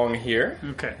move along here.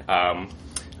 Okay.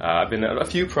 I've been at a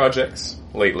few projects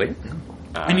lately.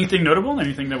 Anything notable?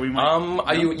 Anything that we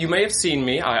might? You may have seen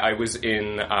me. I was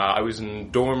in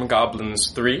Dorm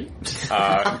Goblins 3,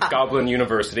 Goblin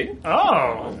University.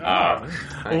 Oh.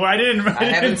 Well, I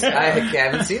haven't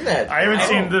seen that. I haven't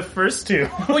seen the first two.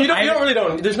 Well, you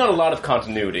don't. There's not a lot of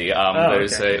continuity.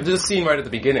 There's a scene right at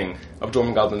the beginning of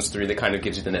Dorm Goblins 3 that kind of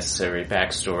gives you the necessary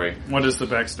backstory. What is the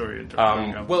backstory?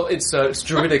 Of Well, it's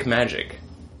druidic magic.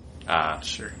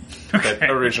 Sure.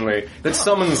 That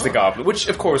summons the goblin, which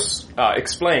of course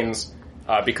explains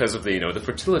because of the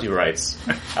fertility rites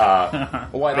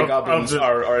why the goblins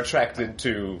are attracted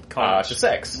to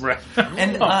sex. Right.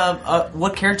 And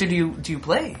what character do you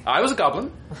play? I was a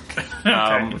goblin.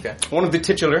 Okay. One of the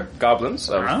titular goblins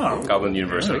of Goblin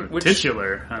University.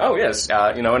 Titular. Huh? Oh yes,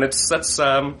 and that's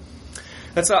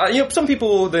some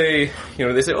people they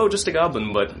say, oh, just a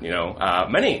goblin, but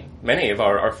many of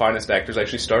our finest actors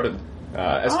actually started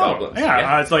as goblins.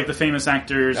 Yeah, it's like the famous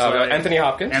actors. Anthony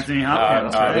Hopkins.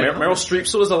 Right. Meryl Streep.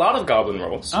 So there's a lot of goblin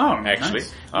roles. Actually,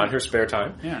 nice. on her spare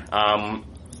time. Yeah.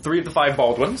 3 of the 5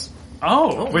 Baldwins.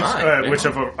 Which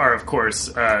are of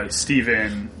course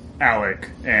Stephen, Alec,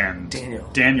 and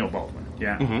Daniel Baldwin.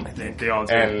 Yeah, I think they all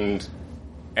do.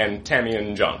 And Tammy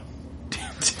and John.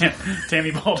 Tammy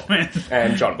Baldwin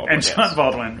and John Baldwin. And John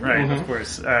Baldwin, right? Of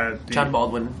course. John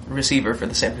Baldwin, receiver for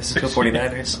the San Francisco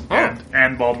 49ers.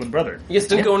 And Baldwin brother. Yes,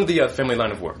 didn't go into the family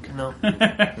line of work. No.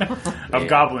 Of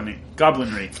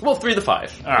goblinry. Well, 3 of the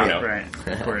 5. Right,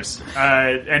 of course.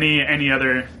 Any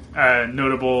other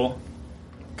notable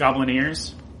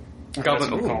goblineers?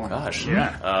 Goblin. Oh gosh,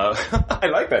 yeah. I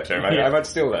like that term. I might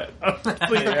steal that.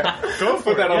 Go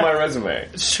for Put that on my resume.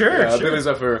 Sure. Billy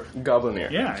Zephyr, Goblinier.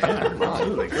 Yeah,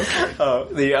 absolutely. Go for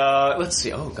it. Let's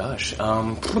see. Oh gosh.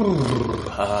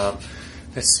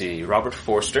 Let's see. Robert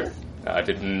Forster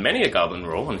did many a goblin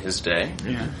role in his day.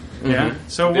 Yeah. Yeah.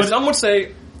 So some would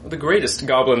say the greatest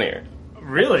Goblinier.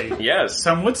 Really? Yes.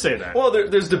 Some would say that. Well,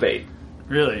 there's debate.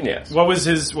 Really? Yes. What was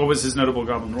his notable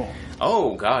goblin role?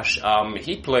 Oh gosh,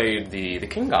 he played the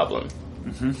King Goblin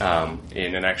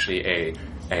in actually a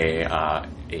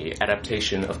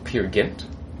adaptation of Peer Gynt.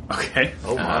 Okay.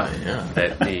 Oh my, yeah.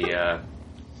 That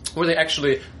where they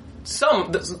actually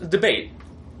debate.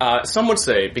 Some would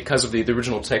say because of the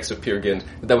original text of Peer Gynt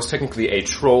that was technically a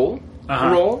troll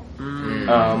role.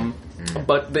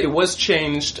 But it was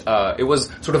changed. It was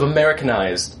sort of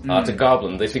Americanized to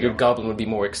Goblin. They figured Goblin would be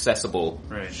more accessible.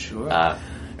 Right. Sure.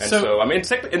 So I mean,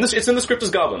 it's in the script as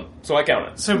Goblin, so I count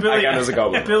it. So Billy, I count it as a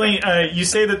Goblin. Billy, you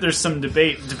say that there's some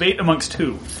debate amongst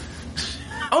who?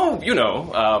 Oh,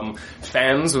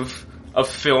 fans of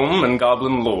film and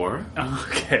Goblin lore.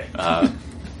 Okay.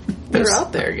 They're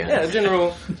out there, guys. Yeah,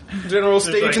 general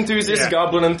stage enthusiasts,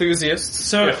 Goblin enthusiasts.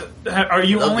 So, are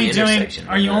you only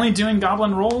doing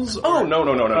Goblin roles? Oh no!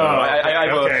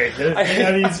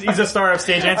 He's a star of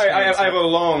stage and screen. I have a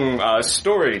long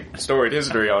storied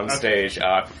history on stage.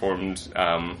 I performed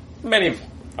many of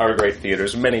our great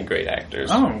theaters, many great actors.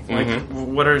 Oh,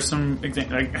 what are some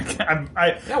examples?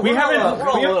 We're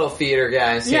all little theater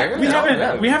guys here. We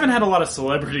haven't had a lot of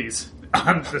celebrities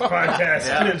on the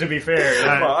podcast. To be fair,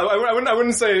 I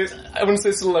wouldn't say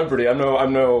celebrity. I'm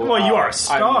no. Well, you are a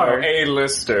star, I'm no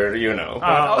A-lister.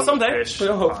 Someday,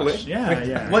 hopefully. Gosh.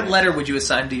 Yeah. What letter would you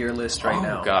assign to your list right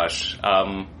now? Gosh,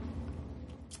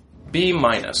 B-.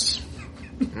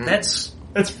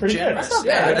 That's pretty generous. good.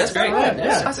 Yeah, that's great.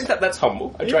 Yeah. I think that's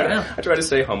humble. I try to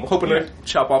stay humble, hoping to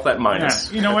chop off that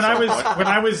minus. Yeah. When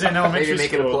I was in elementary Maybe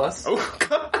make school, it a plus. Oh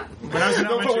God. When I was in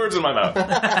Don't put words in my mouth.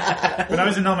 When I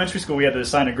was in elementary school, we had to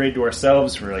assign a grade to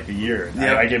ourselves for like a year. And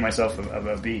I gave myself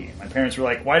a B. My parents were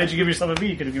like, "Why did you give yourself a B?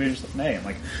 You could have given yourself an A." I'm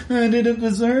like, "I didn't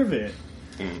deserve it."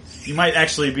 You might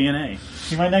actually be an A.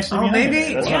 You might actually be an A.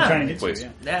 Maybe. That's what I'm trying to get Please.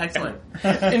 to. Yeah, excellent.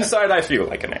 Inside, I feel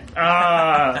like an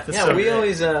A. We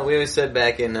always said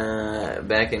back in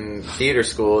theater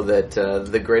school that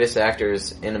the greatest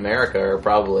actors in America are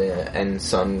probably in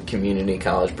some community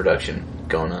college production.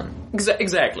 going on.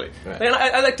 Exactly. Right. And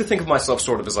I like to think of myself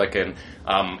sort of as like an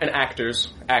actor.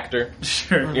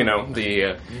 Sure. You know,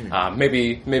 maybe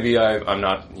I'm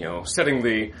not, setting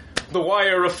the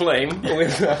wire aflame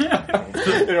with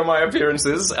my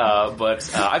appearances,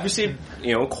 but I've received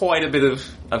quite a bit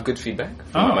of good feedback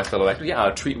from my fellow actors. Yeah,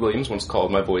 Treat Williams once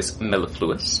called my voice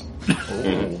mellifluous. I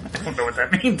don't know what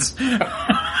that means.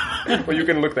 Well, you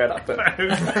can look that up then.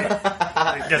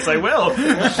 I guess I will.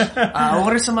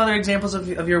 What are some other examples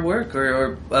of your work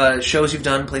or shows you've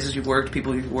done, places you've worked,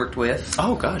 people you've worked with?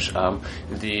 Oh gosh, I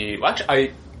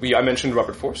mentioned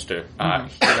Robert Forster. He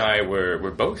and I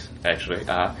were both actually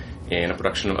in a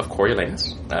production of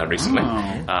Coriolanus recently,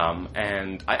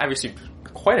 and I received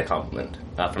quite a compliment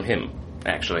from him.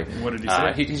 Actually, what did he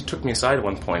say? He took me aside at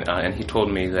one point and he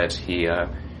told me that he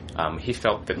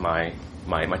felt that my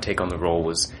take on the role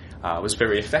was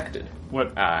very affected.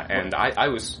 What? And I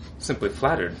was simply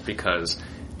flattered because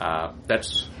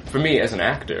that's, for me as an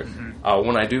actor,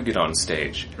 when I do get on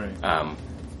stage, right.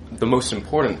 The most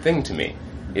important thing to me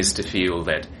is to feel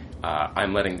that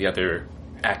I'm letting the other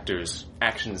actors'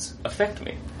 actions affect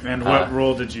me. And what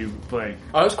role did you play?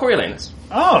 I was Coriolanus.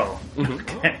 Oh!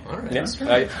 Okay. All right. Yes,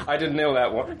 I didn't nail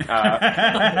that one.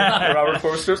 Robert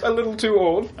Forster's a little too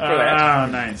old for that. Oh,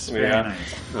 nice. Very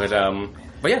nice.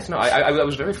 But yes, no, I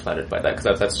was very flattered by that,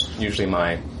 because that's usually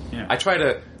my... Yeah. I try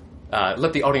to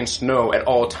let the audience know at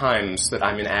all times that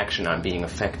I'm in action, I'm being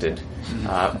affected.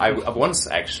 I once,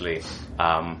 actually,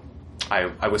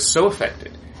 I was so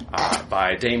affected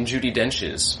by Dame Judi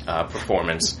Dench's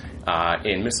performance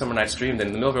in Midsummer Night's Dream that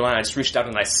in the middle of her line, I just reached out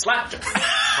and I slapped her.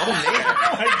 Oh, man.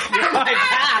 Oh, my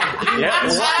God.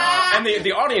 Yes. And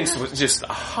the audience was just a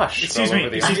hush. Excuse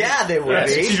me. Yeah, they would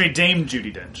be. Excuse me, Dame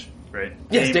Judi Dench, right?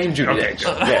 Yes, Dame Judi Dench.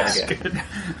 Yes. Good.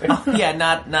 Yeah,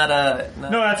 not No,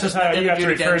 that's just how you have to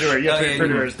refer to her. You have to refer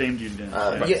to her as Dame Judi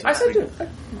Dench. Yeah, I said it.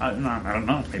 No, I don't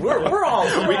know. Maybe. we're all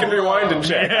We can rewind and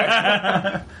check.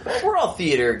 we're all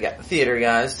theater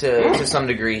guys to some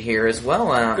degree here as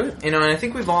well. Good. And I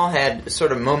think we've all had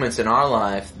sort of moments in our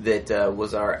life that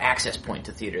was our access point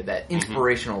to theater, that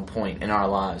inspirational point in our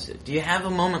lives. Do you have a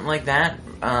moment like that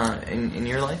in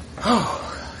your life?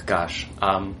 Oh, gosh.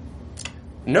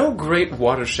 No great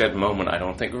watershed moment, I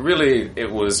don't think. Really, it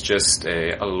was just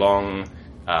a long...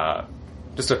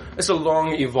 It's a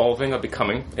long evolving, a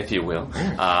becoming, if you will.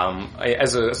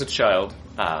 As a child,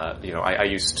 I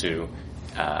used to,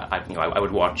 I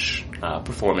would watch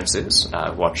performances,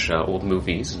 watch old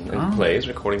movies and plays,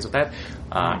 recordings of that,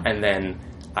 and then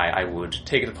I would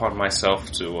take it upon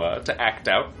myself to act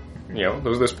out.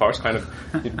 Those parts, kind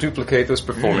of duplicate those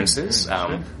performances.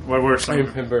 What were some? I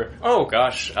remember. Oh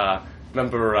gosh,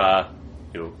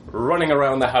 running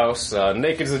around the house,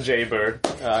 naked as a jaybird,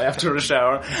 after a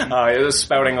shower,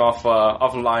 spouting off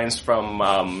lines from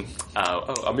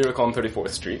A Miracle on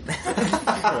 34th Street.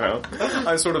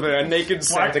 I'm sort of a naked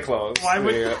Santa Claus. Why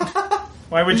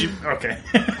would you? Okay.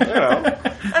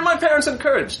 And my parents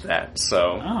encouraged that,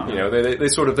 so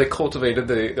they cultivated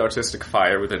the artistic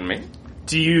fire within me.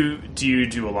 Do you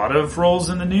do a lot of roles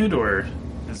in the nude, or?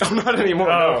 Not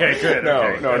anymore. Oh, no. okay, good. No,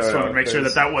 okay. no, I just no, wanted to make sure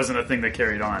that wasn't a thing that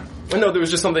carried on. No, there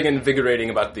was just something invigorating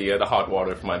about the hot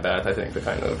water from my bath, I think, that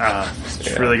kind of...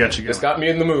 Just really got you going. Just got me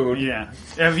in the mood. Yeah.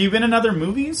 Have you been in other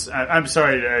movies? I'm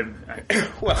sorry, I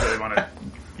really want to...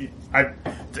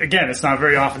 Again, it's not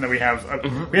very often that we have...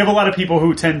 We have a lot of people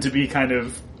who tend to be kind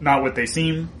of not what they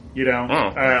seem,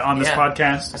 on this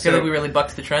podcast. I feel like we really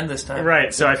bucked the trend this time.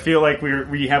 Right, so I feel like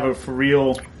we have a for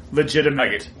real,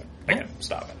 legitimate... Okay,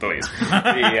 stop it, please.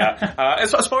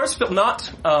 As far as film, not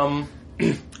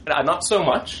so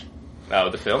much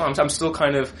the film. I'm still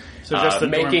kind of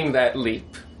making that leap,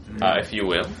 if you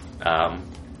will.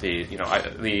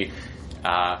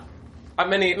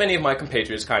 Many of my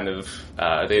compatriots kind of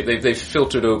they've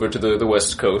filtered over to the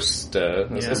West Coast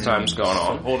as time's gone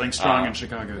on, holding strong in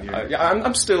Chicago here.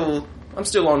 I'm still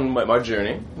on my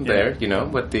journey there,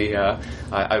 But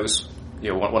I was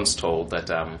once told that.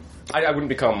 I wouldn't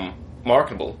become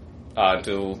marketable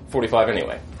until 45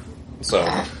 anyway. So,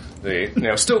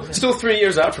 still 3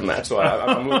 years out from that. So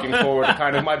I'm looking forward to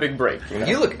kind of my big break.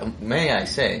 You look, may I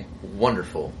say,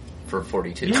 wonderful for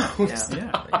 42. Yeah. Yes.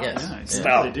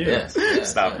 Stop. Yes.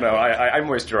 Stop. No, I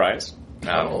moisturize.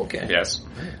 Oh, okay. Yes.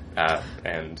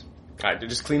 And I do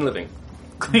just clean living.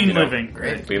 Clean living.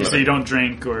 Great. Clean So living. you don't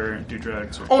drink or do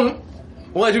drugs? Or... Oh, no.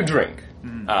 Well, I do drink.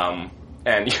 And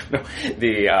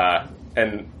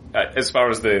as far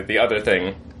as the other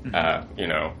thing,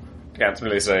 can't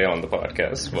really say on the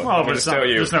podcast. But Well, I'll just tell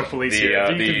you, there's no police here.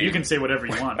 You can say whatever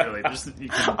you want, really.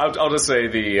 I'll just say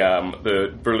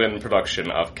the Berlin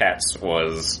production of Cats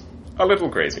was a little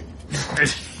crazy.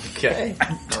 Okay.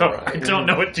 I don't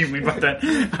know what you mean by that.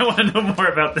 I want to know more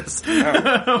about this.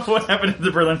 What happened to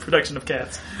the Berlin production of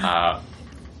Cats?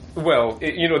 Well,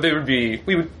 we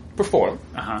would perform,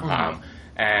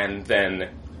 and then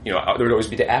there would always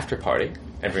be the after party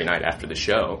every night after the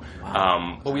show.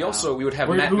 But we would have.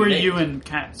 Who were you in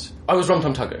Cats? I was Rum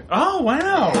Tum Tugger. Oh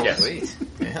wow! Yes. Sweet.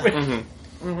 Yeah.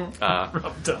 Rum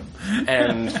Tum.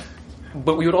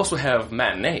 But we would also have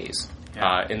matinees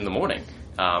in the morning.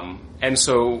 And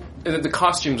so the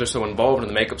costumes are so involved and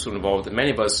the makeup's so involved that many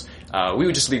of us, we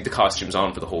would just leave the costumes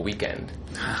on for the whole weekend.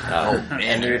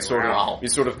 And you'd sort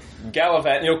of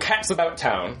gallivant, cats about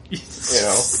town,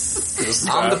 just,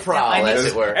 On the prowl, as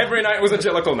it were. Every night was a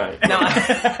Jellicle night. Now,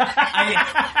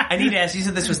 I need to ask, you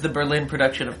said this was the Berlin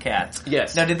production of Cats.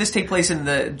 Yes. Now, did this take place in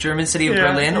the German city of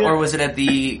Berlin, or was it at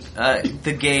the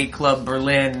gay club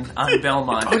Berlin on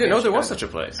Belmont? I didn't know there was such a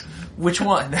place. Which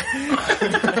one?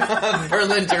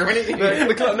 Berlin, Germany?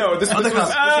 The club, no, this was... Okay.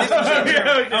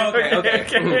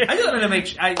 I just wanted to make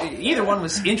sure, either one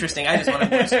was interesting. I just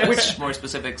wanted more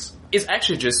specifics. It's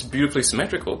actually just beautifully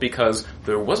symmetrical because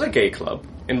there was a gay club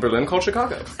in Berlin called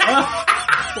Chicago. Wow.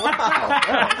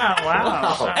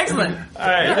 Excellent. All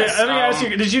right, let me ask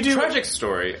you, did you do... Tragic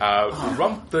story.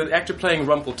 The actor playing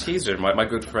Rumpelteazer, my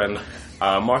good friend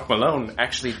Mark Malone,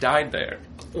 actually died there.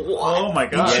 Oh my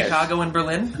In god. Chicago and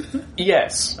Berlin?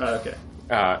 Yes. Okay.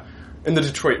 In the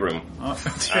Detroit room. Of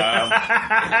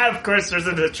course there's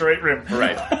a Detroit room.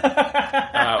 Right.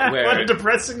 Where What a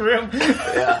depressing room.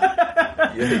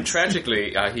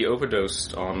 tragically, he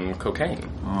overdosed on cocaine.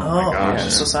 Oh my gosh. I'm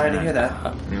just so sorry to hear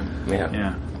that. Yeah.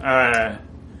 Yeah.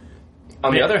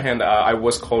 On the other hand, I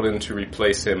was called in to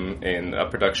replace him in a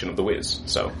production of The Wiz,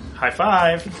 so... High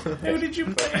five. Who did you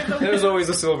play in The Wiz? There's always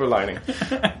a silver lining.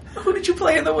 Who did you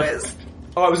play in The Wiz?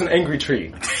 Oh, I was an angry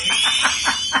tree.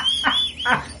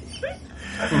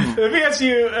 Let me ask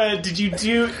you, did you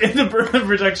do, in the Berlin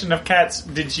production of Cats,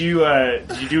 did you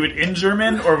do it in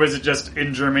German, or was it just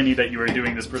in Germany that you were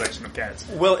doing this production of Cats?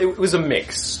 Well, it was a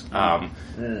mix.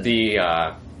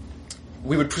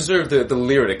 We would preserve the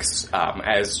lyrics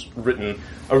as written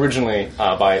originally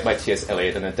by T.S.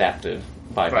 Eliot and adapted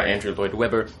by Andrew Lloyd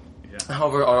Webber. Yeah.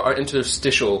 However, our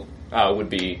interstitial would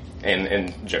be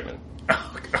in German.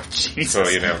 Oh, Jesus. So,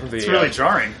 it's really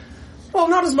jarring. Well,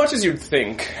 not as much as you'd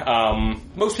think.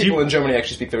 Most people in Germany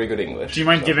actually speak very good English. Do you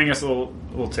mind giving us a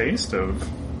little taste of,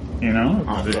 I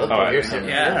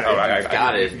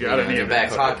got it. You got it in your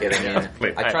back pocket.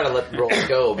 I try to let roll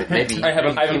go, but maybe I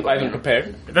haven't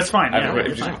prepared. That's fine.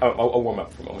 I'll warm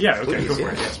up for a moment. Yeah, okay, go for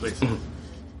it. Yes, please.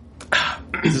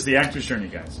 This is the actor's journey,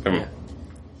 guys.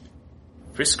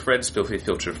 Frisk Fred's filthy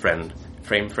filter friend.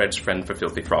 Frame Fred's friend for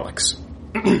filthy frolics.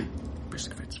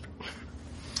 Frisk Fred's friend.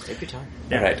 Take your time.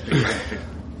 Yeah. Right.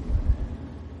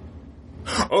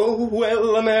 Oh,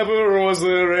 well, never was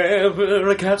there ever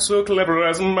a cat so clever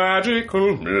as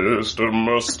magical Mr.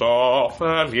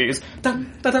 Mustopheles.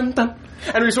 Dun, dun, dun, dun.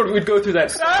 And we'd go through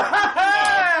that stuff.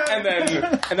 and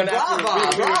then after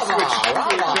we switch to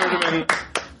German,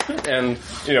 and,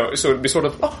 so it'd be sort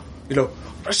of,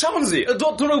 schauen Sie,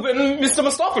 dort drüben, Mr.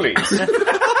 Mustopheles.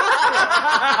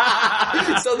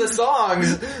 So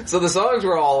the songs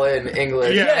were all in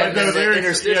English. Yeah, and then the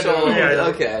interstitial.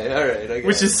 Okay, all right.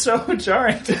 Which is so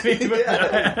jarring to me. But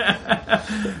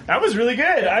that was really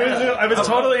good. I was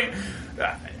totally.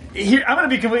 Here, I'm going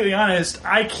to be completely honest.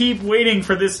 I keep waiting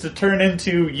for this to turn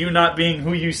into you not being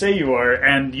who you say you are,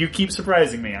 and you keep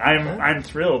surprising me. I'm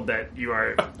thrilled that you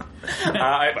are.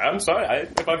 I'm sorry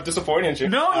if I've disappointed you.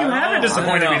 No, you haven't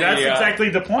disappointed me. That's exactly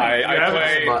the point.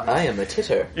 I am a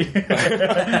titter.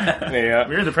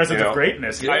 We're in the presence of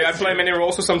greatness. I play many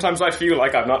roles, so sometimes I feel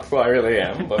like I'm not who I really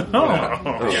am. But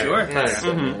sure.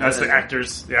 That's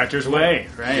the actor's way,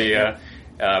 right?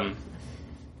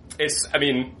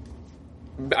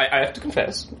 I have to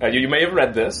confess, you may have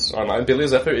read this online. Billy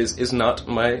Zephyr is not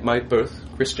my birth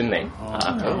Christian name.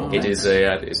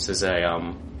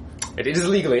 It is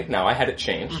legally now. I had it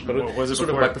changed, but what was it sort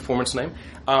before? of my performance name.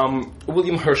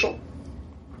 William Herschel.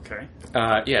 Okay.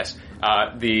 Yes.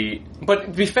 But to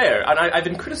be fair, and I've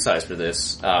been criticized for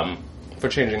this for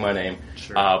changing my name.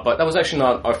 Sure. But that was actually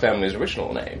not our family's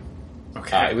original name.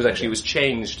 Okay. It was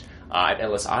changed at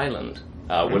Ellis Island.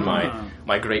 When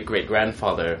my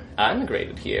great-great-grandfather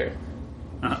emigrated here.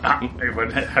 How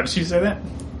did you say that?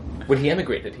 When he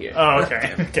emigrated here. Oh,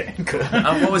 okay. Okay, cool.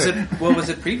 What was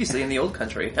it previously in the old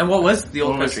country? And what was the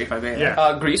old country, if I may?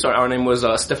 Yeah. Greece, our name was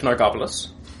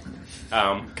Stephanargopoulos.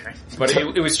 Okay. But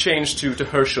it was changed to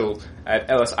Herschel at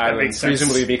Ellis Island,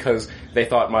 presumably because they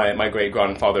thought my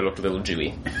great-grandfather looked a little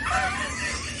Jewy.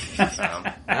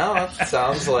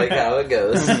 Sounds like how it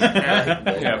goes.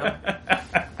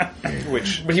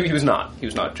 but he was not. He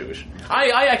was not Jewish.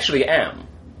 I actually am.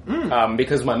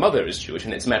 Because my mother is Jewish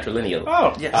and it's matrilineal.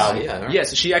 Oh, Yes. Right.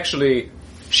 Yes,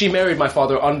 she married my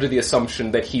father under the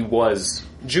assumption that he was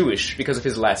Jewish because of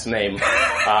his last name.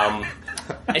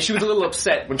 And she was a little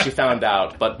upset when she found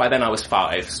out, but by then I was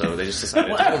 5, so they just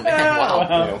decided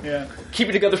to keep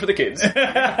it together for the kids.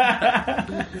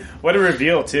 What a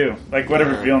reveal, too. Like, what a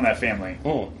reveal in that family.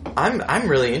 I'm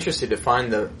really interested to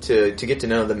find to get to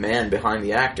know the man behind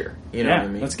the actor. You know what I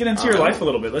mean? Let's get into your life a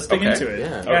little bit. Let's dig into it.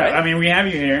 Yeah. Right. I mean, we have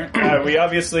you here. We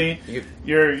obviously,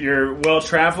 you're well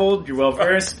traveled. You're well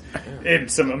versed in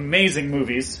some amazing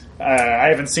movies. I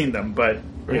haven't seen them, but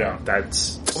you know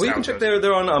that's. Well, you can check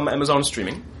they're on Amazon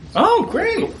streaming. Oh,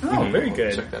 great! Oh, very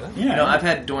good. Check that out. Yeah. No, I've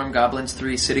had Dorm Goblins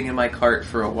 3 sitting in my cart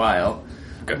for a while.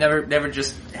 Good. Never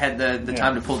just had the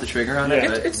time to pull the trigger on it.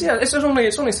 But It's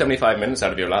only 75 minutes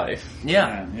out of your life.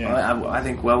 yeah. Yeah. Well, I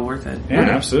think well worth it. Yeah,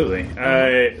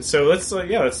 absolutely. So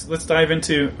let's dive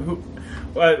into who,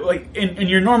 like in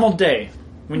your normal day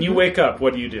when you wake up,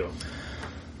 what do you do?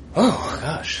 Oh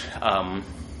gosh.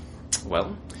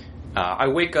 Well, I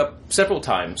wake up several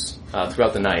times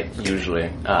throughout the night usually,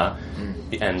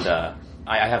 and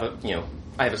I have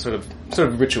a sort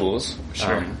of rituals.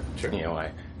 Sure. You know,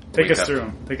 I Take wake us up. through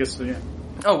them. Take us through. Yeah.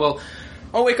 Oh well,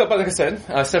 I'll wake up like I said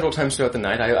several times throughout the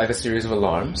night. I have a series of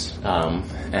alarms,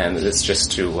 and it's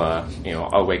just to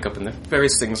I'll wake up and the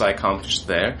various things I accomplished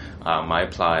there. I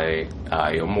apply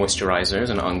moisturizers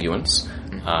and unguents.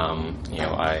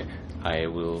 I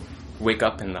will wake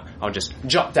up and I'll just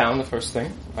jot down the first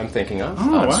thing I'm thinking of.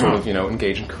 Oh, wow. Sort of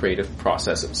engage in creative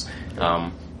processes.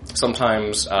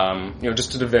 Sometimes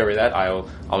just to vary that,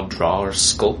 I'll draw or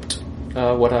sculpt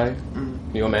what I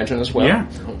imagine as well. Yeah.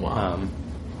 Oh, wow.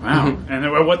 Wow. And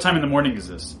at what time in the morning is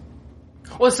this?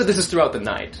 Well, so this is throughout the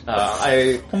night.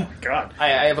 Oh my god.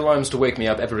 I have alarms to wake me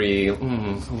up every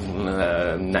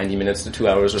 90 minutes to 2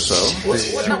 hours or so,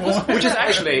 which is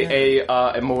actually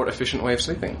a more efficient way of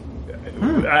sleeping.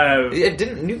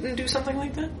 Didn't Newton do something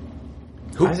like that?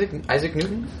 Who? Isaac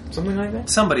Newton? Something like that?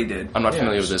 Somebody did. I'm not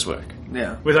familiar with his work.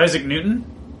 Yeah. With Isaac Newton?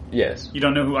 Yes. You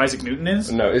don't know who Isaac Newton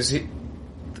is? No, is he...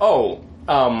 Oh,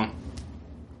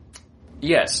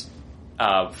 yes.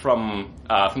 From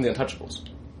The Untouchables.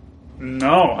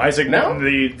 No, Isaac No?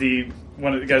 Newton, the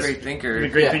one of the guys, Great thinker. the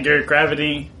great Yeah. thinker,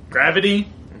 Gravity.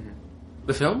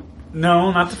 The film?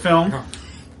 No, not the film.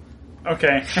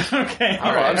 Okay, okay. Oh,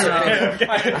 I'm sorry.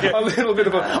 Okay. A little bit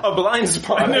of a blind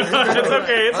spot. It's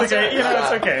okay. It's okay.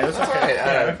 It's okay. It's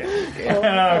okay.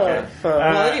 Okay.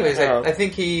 Well, anyways, I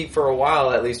think he, for a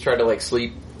while at least, tried to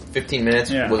sleep 15 minutes,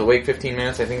 Yeah. was awake 15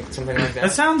 minutes, I think, something like that.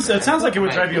 That sounds like it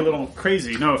would drive you a little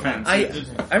crazy. No offense. I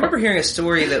remember hearing a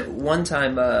story that one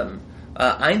time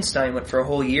Einstein went for a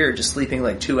whole year just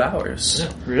sleeping 2 hours.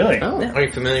 Really? Oh. Are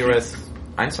you familiar with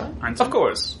Einstein? Of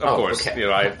course. Okay.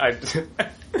 I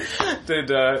did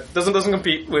doesn't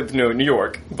compete with New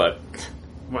York, but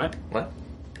What? What?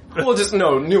 well, just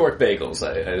New York bagels.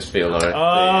 I just feel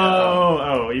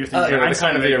are You think the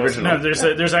Einstein kind of the bagels. original.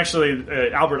 No, there's actually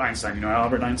Albert Einstein. You know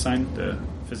Albert Einstein, the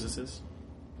physicist.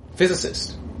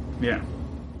 physicist. Yeah.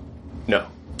 No.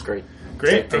 Great.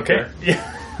 Great. Thinker. Okay.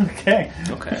 Yeah. Okay.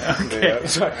 Okay. Yeah,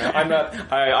 sorry, I'm not.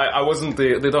 I wasn't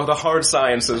the hard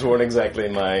sciences weren't exactly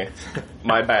my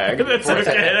bag. That's okay.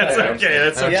 That's okay.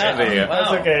 That's okay. Yeah.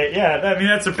 That's okay. Yeah. I mean,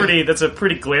 that's a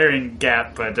pretty glaring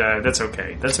gap, but that's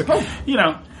okay. That's okay.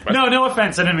 No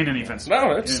offense. I didn't mean any offense.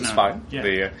 No, it's fine.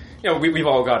 Yeah. We've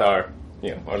all got our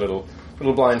our little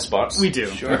blind spots. We do.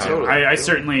 Sure. We do. Totally. I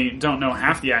certainly don't know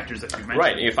half the actors that you've mentioned.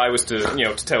 Right. If I was to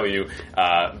to tell you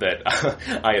that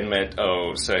I had met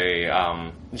say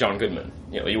John Goodman,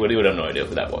 you would have no idea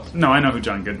who that was. No, I know who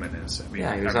John Goodman is. I mean,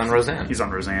 Yeah, he was on Roseanne. He's on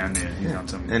Roseanne. Yeah, he's on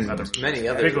some And other many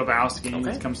other. Big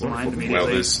Lebowski comes to mind immediately. Well,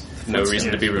 there's no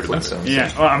reason to be rude about that.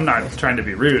 Yeah, well, I'm not trying to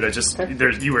be rude.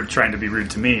 You were trying to be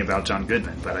rude to me about John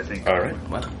Goodman, but I think All right.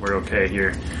 we're okay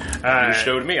here. You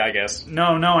showed me, I guess. No,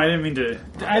 I didn't mean to.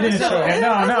 I didn't show him.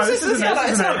 No, this isn't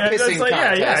it's not a pissing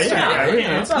contest. Yeah.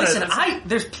 It's not Listen, a-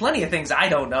 there's plenty of things I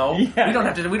don't know. Yeah. We don't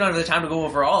have the time to go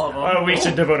over all of them. we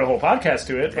should devote a whole podcast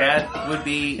to it. That would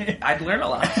be. I'd learn a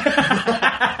lot.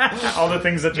 All the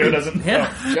things that Joe doesn't know.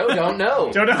 Yeah. Joe don't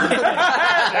know. Joe don't.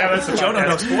 Yeah, that's the Joe don't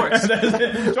know podcast.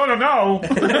 sports. Joe don't know.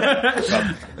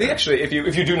 Actually, if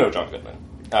you do know John Goodman,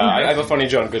 I have a funny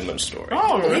John Goodman story.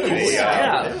 Oh, really?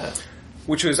 Yeah.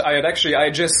 Which was I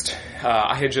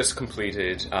had just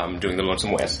completed doing The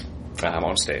Lonesome West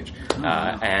on stage,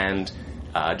 and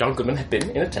John Goodman had been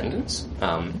in attendance,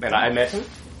 and I met him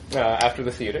after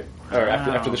the theater or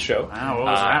after the show. Wow, what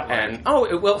was that like? And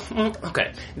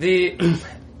okay.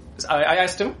 I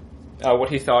asked him what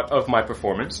he thought of my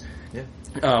performance. Yeah.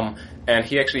 And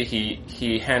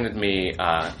he handed me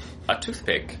a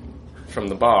toothpick from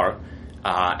the bar,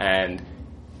 and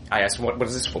I asked him, what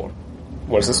is this for?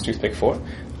 What is this toothpick for?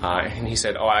 And he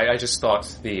said, I just thought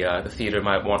the theater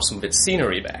might want some of its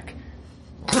scenery back.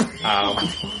 Oh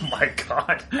my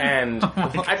god. And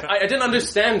I didn't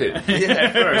understand it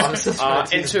at first.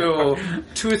 Until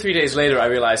 2 or 3 days later, I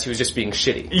realized he was just being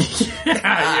shitty.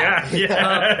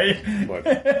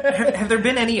 Have there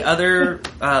been any other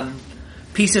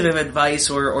piece of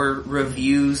advice or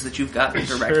reviews that you've gotten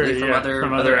directly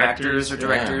from other actors or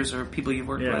directors or people you've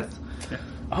worked with? Yeah.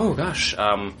 Oh gosh.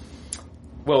 Well,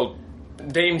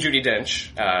 Dame Judi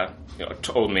Dench,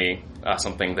 told me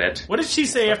something that. What did she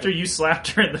say after you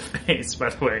slapped her in the face? By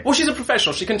the way. Well, she's a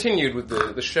professional. She continued with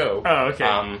the show. Oh,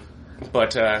 okay.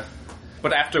 But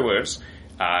afterwards,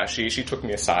 she took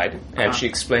me aside and she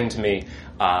explained to me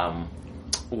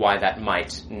why that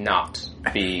might not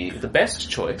be the best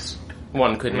choice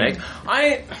one could make.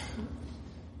 I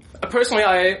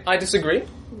disagree,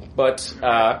 but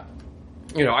I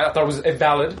thought it was a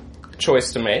valid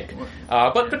choice to make.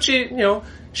 But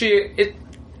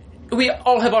we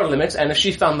all have our limits, and if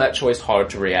she found that choice hard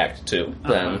to react to,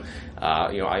 then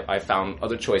I found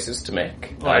other choices to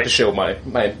make to show my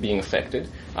being affected.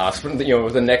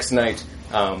 The next night,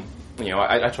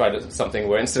 I tried something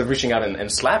where instead of reaching out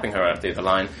and slapping her at the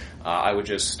line, I would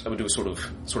do a sort of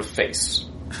face,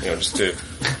 just to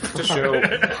show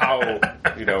how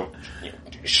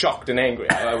shocked and angry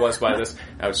I was by this.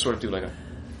 I would sort of do like a.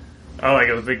 Oh, like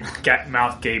a big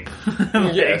mouth gape.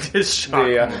 Just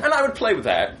shocked. And I would play with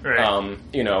that. Right.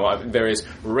 Various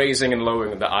raising and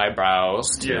lowering of the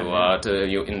eyebrows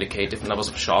to indicate different levels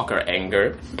of shock or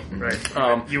anger. Right.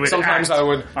 Sometimes I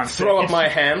would throw up my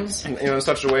hands in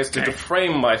such a way as to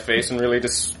frame my face and really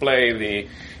display the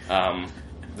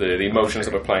emotions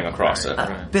that are playing across it.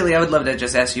 Billy, I would love to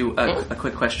just ask you a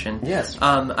quick question. Yes.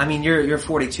 You're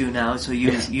 42 now, so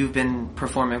you've been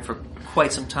performing for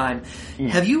quite some time.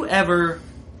 Have you ever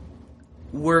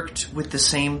worked with the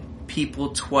same people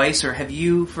twice, or have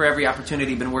you, for every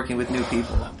opportunity, been working with new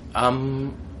people?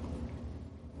 I'm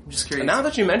just curious. Now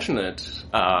that you mention it,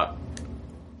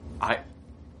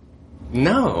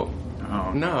 No.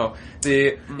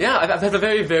 I've had a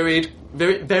very varied.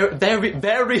 Very varied.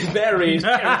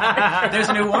 There's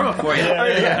a new warm-up for you.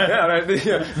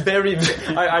 Very.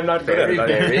 I'm not very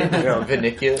vernacular.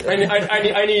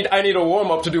 I need a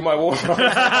warm-up to do my warm-up.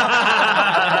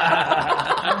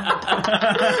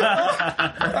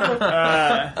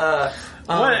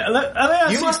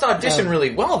 You must audition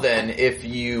really well then, if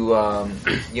you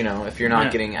if you're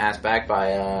not getting asked back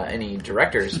by any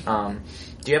directors. Do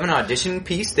you have an audition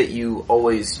piece that you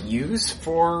always use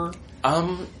for?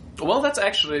 Well, that's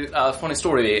actually a funny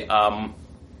story.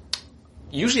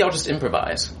 Usually I'll just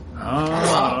improvise.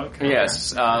 Oh, okay.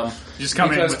 Yes. Just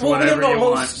come in with whatever you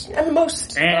want.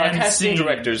 Most casting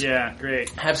directors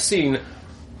have seen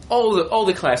all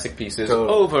the classic pieces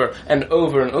over and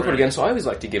over and over again, so I always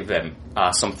like to give them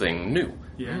something new.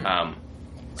 Yeah.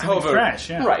 However, fresh,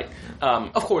 right.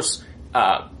 Of course,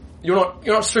 you're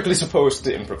not strictly supposed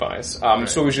to improvise.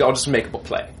 So usually I'll just make up a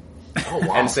play.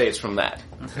 And say it's from that.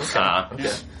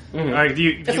 Okay. Mm-hmm. All right,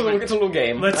 it's a little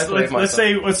game. Let's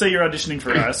say you're auditioning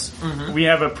for us. Mm-hmm. We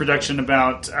have a production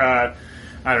about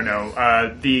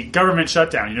the government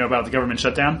shutdown. You know about the government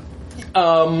shutdown?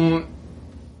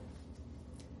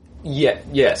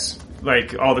 Yes.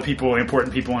 Like all the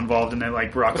important people involved in it,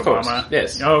 like Barack Obama.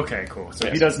 Yes. Okay, cool. So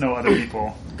he does know other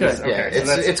people. Good. Okay.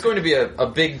 So it's going to be a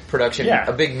big production,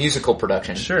 a big musical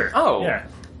production. Sure. Oh. Yeah.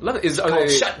 Love it. Is called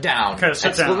Shutdown.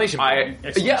 Exclamation point.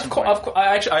 Yeah, of course.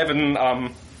 I have an.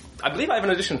 I believe I have an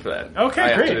audition for that. Okay,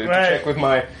 I great. have to check with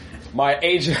my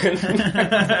agent.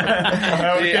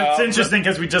 It's interesting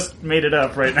because we just made it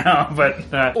up right now, but.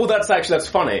 That's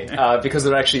funny because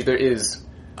there is.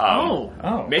 You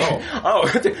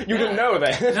didn't know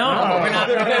that? No,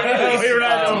 we're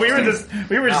not. We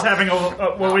were just having a.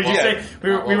 What would you say?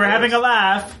 We were having a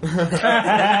laugh. Why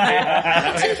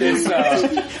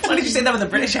did you say that with a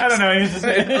British accent? I don't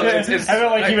know. I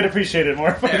felt like he would appreciate it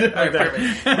more.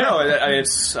 No,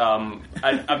 it's. I'm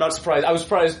not surprised. I was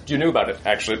surprised you knew about it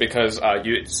actually because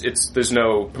there's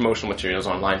no promotional materials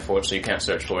online for it, so you can't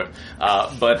search for it.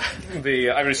 But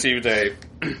I received a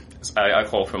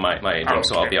call from my agent,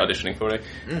 so I'll be auditioning for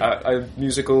a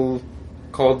musical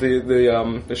called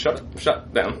the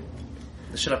Shutdown.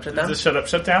 The Shut Up, Shut Down? The Shut Up,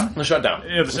 Shut Down? The Shutdown.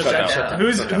 Yeah,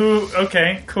 the Shutdown. Who?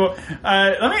 Okay, cool.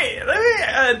 Let me.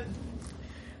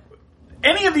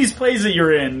 Any of these plays that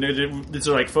you're in, is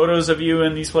there like photos of you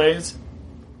in these plays?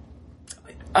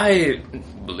 I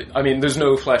mean, there's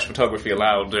no flash photography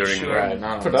allowed during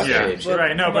production. Yeah,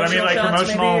 right. No, but I mean, like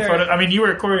promotional photos. I mean, you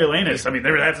were Coriolanus. I mean,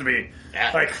 there would have to be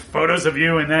like photos of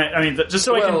you and that. I mean, just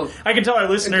so I can tell our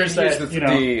listeners that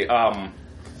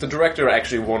the director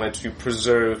actually wanted to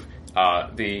preserve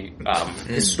the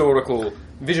historical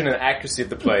vision and accuracy of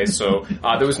the play, so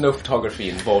there was no photography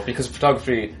involved because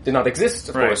photography did not exist,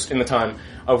 of course, in the time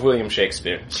of William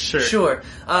Shakespeare. Sure.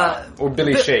 Or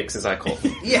Billy Shakes, as I call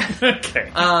him. Yeah.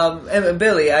 Okay. And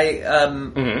Billy,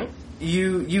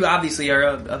 you obviously are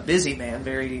a busy man,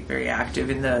 very very active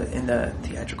in the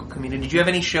theatrical community. Do you have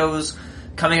any shows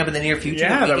coming up in the near future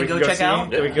that we can go check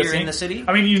out here in the city?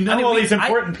 I mean, all these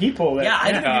important people.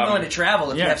 I think you're willing to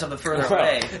travel if you have something further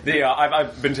away.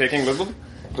 I've been taking a little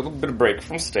bit of break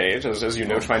from stage, as you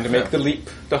know, trying to make the leap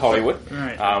to Hollywood.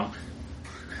 Right.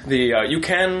 You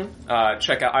can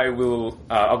check out.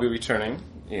 I'll be returning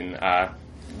in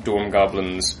Dorm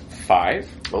Goblins 5.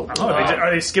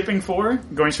 Are they skipping 4,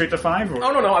 going straight to 5? Or?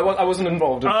 Oh no, I wasn't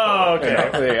involved in 4. Okay.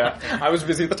 I was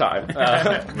busy at the time.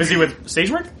 Busy with stage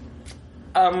work?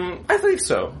 I believe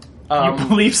so. You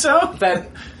believe so? That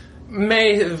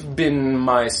may have been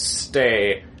my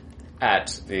stay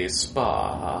at the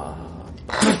spa.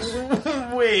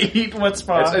 Wait, what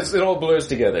spa? It all blurs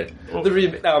together. The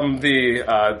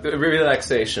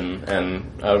relaxation and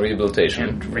rehabilitation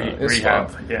and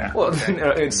rehab. Spa. Yeah. Well,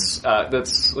 that's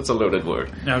a loaded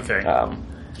word. Okay.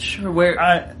 Sure. Where?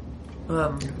 I don't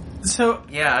know how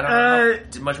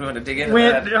much we want to dig into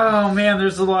that. Oh man,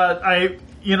 there's a lot.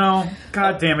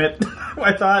 God damn it!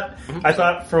 I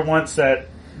thought for once that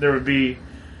there would be.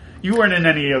 You weren't in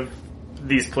any of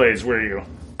these plays, were you?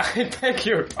 I beg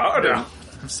your pardon. No,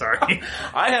 I'm sorry.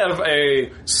 I have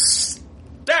a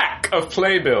stack of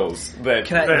playbills that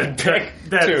differ.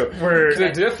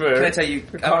 Can I tell you?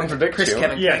 Contradict Chris, you.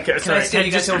 Kevin. Yeah. Can I stay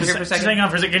you guys over here for a second? Just hang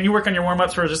on for a second. Can you work on your warm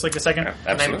ups for just like a second?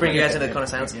 Absolutely. Can I bring you guys into the cone of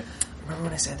silence? Yeah. Remember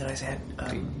when I said that I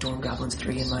had Dorm Goblins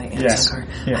 3 in my Amazon card?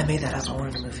 Yeah. I made that up. I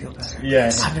wanted them to feel better.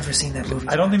 Yeah. I've never seen that movie.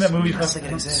 I don't think that movie. I don't think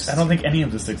it exists. I don't think any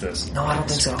of this exists. No, I don't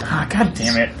think so. Ah, God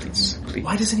damn it!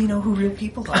 Why doesn't he know who real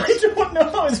people are? I don't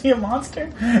know. Is he a monster?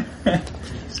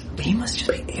 He must just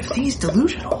be. If he's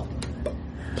delusional,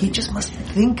 he just must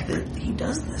think that he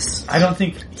does this. I don't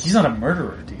think he's not a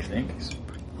murderer. Do you think?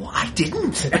 Well, I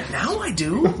didn't. Now I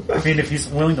do. I mean, if he's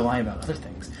willing to lie about other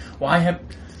things, why have?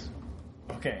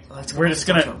 Okay, we're just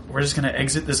gonna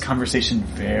exit this conversation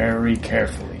very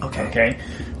carefully. Okay,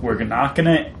 we're not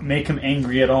gonna make him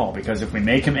angry at all because if we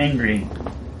make him angry,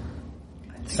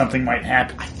 something might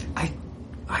happen.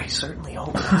 I certainly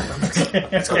hope not.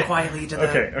 Let's go quietly to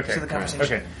the conversation.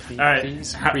 Okay, all right.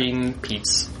 Green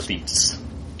Pete's pleats.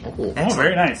 Oh,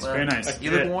 very nice, very nice. You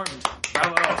look warmed.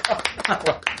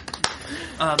 Bravo.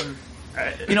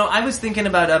 I was thinking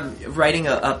about writing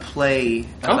a play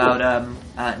about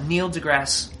Neil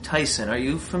deGrasse Tyson. Are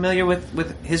you familiar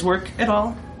with his work at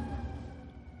all?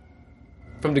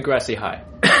 From Degrassi High.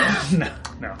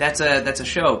 No. That's a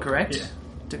show, correct? Yeah.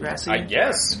 Degrassi? I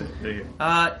guess.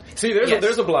 See, yes.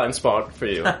 there's a blind spot for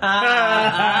you.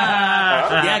 Yeah,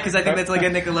 because I think that's like a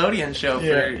Nickelodeon show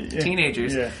for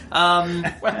teenagers. Yeah.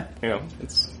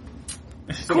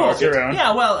 It's cool.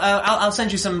 Yeah, well, I'll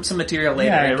send you some material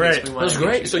later. Yeah, in right. case we want That's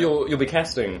great. So you'll be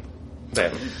casting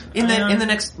them in the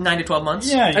next 9 to 12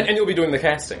 months. Yeah, and you'll be doing the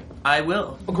casting. I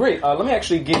will. Oh, great. Let me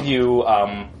actually give you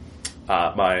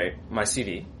my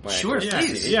CD. Sure,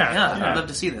 please. Yeah. I'd love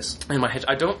to see this. In my head,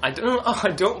 I don't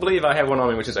believe I have one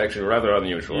on me, which is actually rather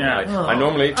unusual. Yeah. I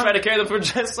normally try to carry them for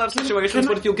just such situations,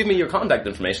 but if you'll give me your contact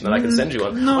information, then I can send you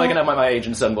one. No. I can have my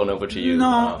agent send one over to you.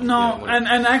 And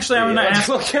actually, I'm going to ask.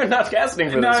 Look, you're not casting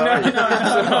for this. No.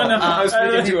 I was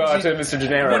speaking to Mr.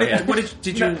 Gennaro.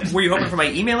 Were you hoping for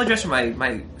my email address or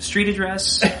my street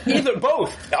address? Either,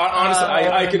 both. Honestly,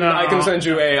 I can send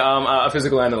you a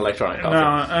physical and an electronic copy.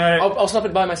 I'll stop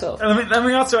it by myself. Let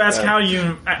me also ask how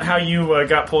you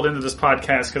got pulled into this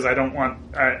podcast because I don't want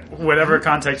whatever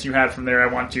context you had from there. I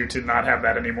want you to not have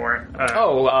that anymore.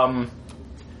 Lauren.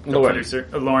 Producer,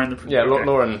 Lauren. Yeah, okay.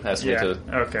 Lauren asked me to.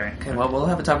 Okay. Well, we'll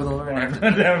have a talk with Lauren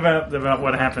about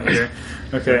what happened here.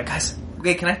 Okay, guys.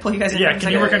 Okay, can I pull you guys in? Yeah,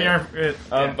 can you work on your?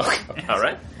 All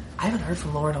right. I haven't heard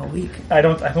from Lauren all week. I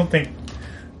don't think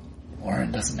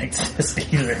Lauren doesn't exist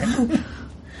either.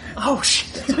 Oh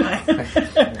shit!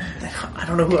 I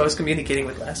don't know who I was communicating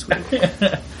with last week.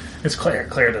 It's Claire.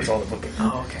 Claire does all the booking.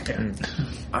 Oh, okay. Yeah.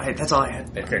 All right, that's all I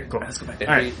had. Okay, cool. Let's go back.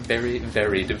 Very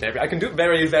varied. I can do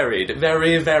very varied.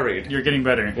 You're getting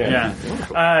better. Yeah.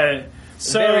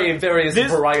 So very various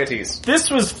varieties. This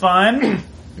was fun.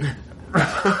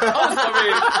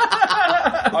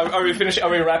 Are we finishing? Are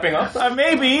we wrapping up?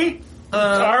 Maybe.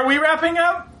 Are we wrapping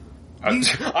up?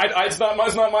 It's not my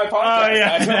podcast. Oh,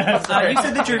 yeah. You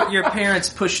said that your parents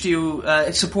pushed you,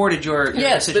 supported your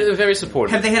Yes, decision. they're very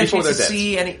supportive. Have they had a before chance to their deaths.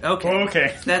 see any? Okay,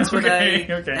 Okay. That's what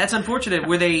Okay. That's unfortunate.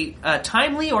 Were they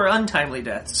timely or untimely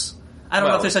deaths? I don't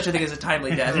know if there's such a thing as a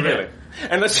timely death. Really?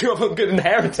 Unless you have a good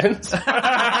inheritance.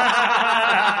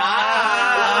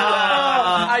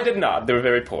 I did not. They were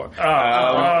very poor.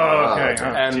 Okay.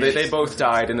 And they both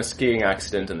died in a skiing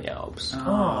accident in the Alps.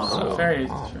 Very.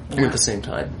 At the same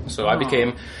time. So I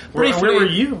became... Where were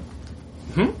you?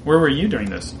 Where were you during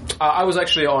this? I was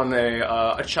actually on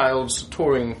a child's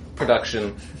touring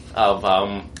production of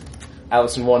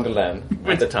Alice in Wonderland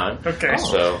at the time. Okay.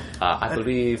 So I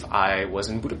believe I was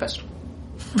in Budapest.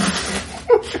 Do you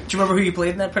remember who you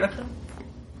played in that production?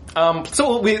 There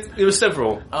were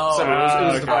several. It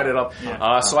was divided up.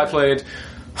 Yeah. So I played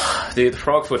the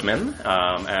Frog Footman,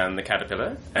 and the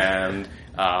Caterpillar, and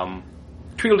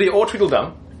Tweedledee or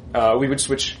Tweedledum. We would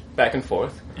switch back and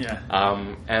forth. Yeah.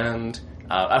 And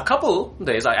a couple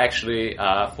days, I actually,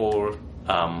 for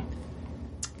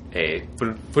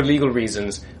legal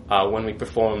reasons, when we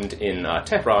performed in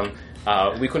Tehran,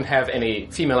 we couldn't have any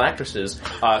female actresses,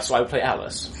 so I would play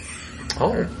Alice.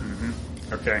 Oh.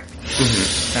 Okay.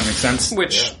 That makes sense.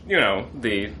 Which,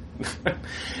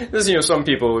 some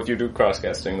people, if you do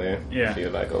cross-casting, they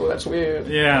feel like, oh, that's weird.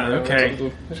 Yeah, okay. It's a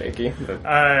little shaky. But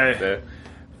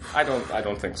I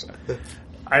don't think so.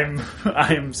 I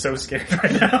am so scared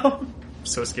right now.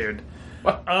 So scared.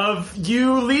 Of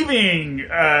you leaving.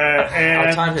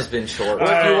 Our time has been short.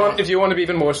 Well, if you want to be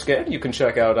even more scared, you can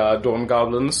check out Dorm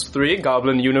Goblins 3,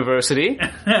 Goblin University,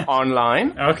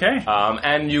 online. Okay.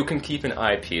 And you can keep an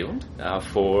eye peeled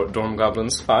for Dorm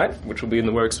Goblins 5, which will be in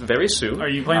the works very soon. Are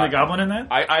you playing the goblin in that?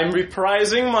 I'm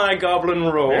reprising my goblin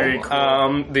role. Very cool.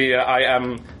 I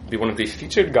am one of the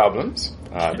featured goblins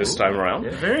this time around.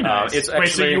 Yeah, very nice. It's Wait, so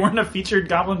actually, you weren't a featured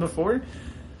goblin before?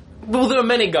 well, there are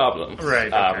many goblins.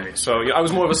 Right, okay. So I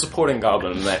was more of a supporting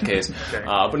goblin in that case. Okay.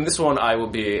 But in this one, I will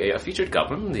be a featured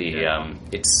goblin.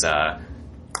 It's a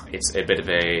bit of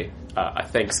a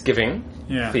Thanksgiving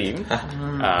theme.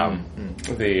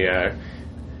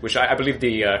 Which I believe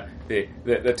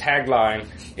the tagline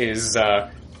is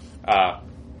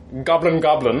Goblin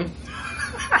Goblin.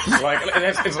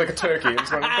 It's like a turkey.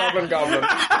 It's like Goblin Goblin.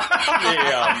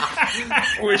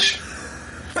 Which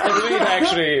I believe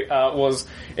actually was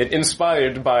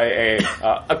inspired by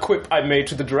a quip I made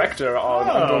to the director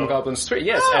on Dorm Goblins 3.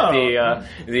 Yes, at the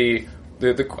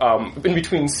in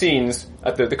between scenes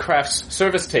at the crafts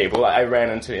service table, I ran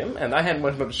into him, and I hadn't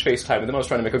much FaceTime with him. I was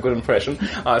trying to make a good impression,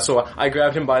 so I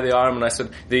grabbed him by the arm and I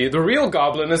said, "The real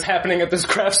goblin is happening at this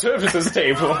craft services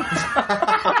table."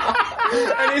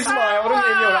 And he smiled, and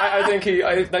I think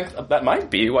that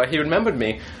might be why he remembered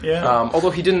me. Yeah.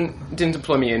 Although he didn't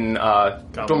employ me in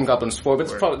Dorm Goblins 4, but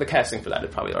it's probably the casting for that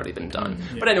had probably already been done.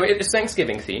 Yeah. But anyway, it's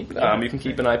Thanksgiving themed. You can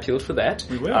keep an eye peeled for that.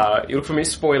 We will. You look for me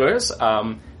spoilers.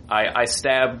 I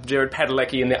stabbed Jared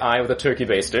Padalecki in the eye with a turkey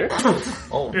baster.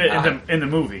 In the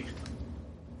movie.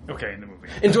 Okay, in the movie.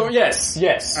 Yes.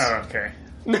 Oh, okay.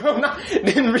 No, not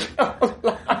in real life.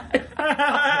 No.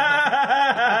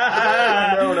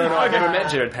 I've never met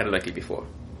Jared Padalecki before.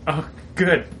 Oh,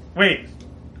 good. Wait.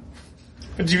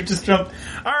 Did you just jump?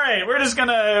 All right, we're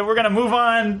gonna move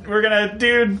on.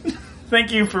 Dude,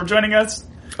 thank you for joining us.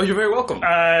 Oh, you're very welcome.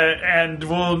 And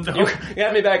we'll... You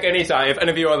have me back anytime. If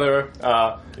any of your other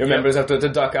members have to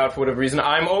duck out for whatever reason,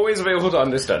 I'm always available to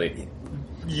understudy.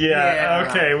 Yeah,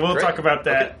 okay, we'll Great. talk about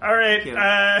that. Okay. All right.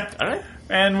 All right.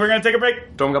 And we're going to take a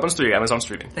break. Dorm Goblins 3, Amazon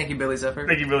streaming. Thank you, Billy Zephyr.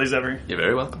 Thank you, Billy Zephyr. You're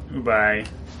very welcome. Bye.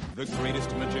 The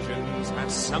greatest magicians have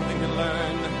something to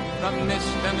learn from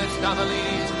Mr.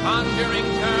 Mistopheles' conjuring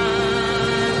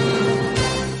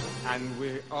turn. And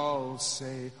we all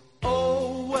say,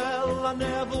 oh, well, I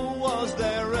never was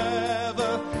there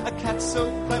ever a cat so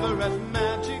clever at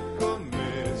magic, oh,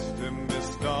 Mr.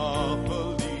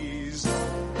 Mistopheles.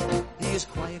 He is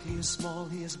quiet, he is small,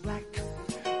 he is black,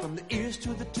 from the ears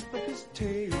to the tip of his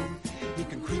tail. He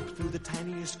can creep through the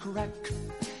tiniest crack.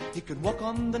 He can walk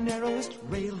on the narrowest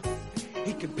rail.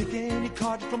 He can pick any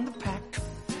card from the pack.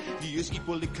 He is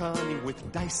equally cunning with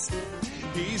dice.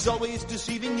 He's always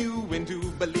deceiving you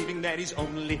into believing that he's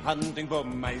only hunting for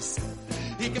mice.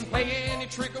 He can play any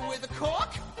trick with a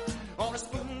cork or a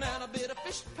spoon and a bit of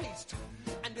fish paste.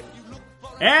 And if you look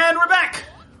for And we're back!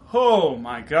 Oh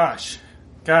my gosh.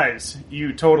 Guys,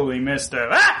 you totally missed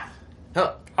Hi.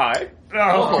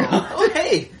 Oh.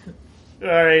 Hey!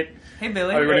 Alright. Hey,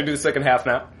 Billy. Are we going to do the second half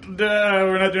now?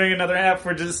 We're not doing another half,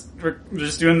 we're just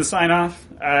doing the sign off.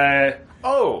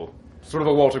 Oh, sort of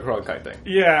a Walter Cronkite thing.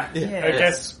 Yeah. Yeah. I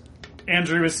guess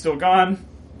Andrew is still gone.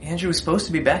 Andrew was supposed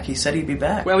to be back. He said he'd be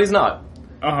back. Well, he's not.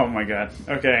 Oh my god.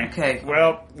 Okay. Okay.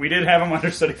 Well, we did have him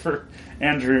understudy for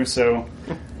Andrew, so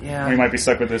Yeah. we might be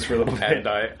stuck with this for a little bit. And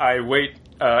I wait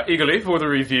eagerly for the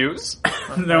reviews.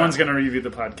 No one's going to review the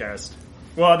podcast.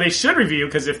 Well, they should review,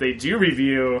 because if they do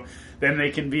review, then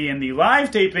they can be in the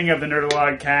live taping of the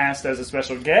Nerdalog cast as a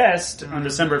special guest on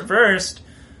December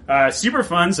 1st. Super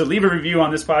fun, so leave a review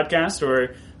on this podcast,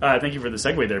 or thank you for the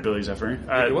segue there, Billy Zephyr.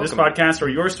 This podcast, or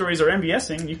your stories, or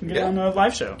MBSing, you can get on a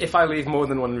live show. If I leave more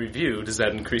than one review, does that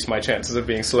increase my chances of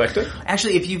being selected?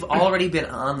 Actually, if you've already been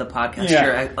on the podcast,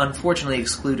 you're unfortunately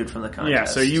excluded from the contest. Yeah,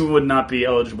 so you would not be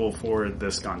eligible for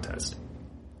this contest.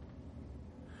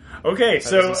 Okay, That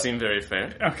doesn't seem very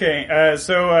fair. Okay,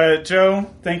 so Joe,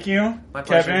 thank you. My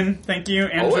pleasure. Kevin, thank you.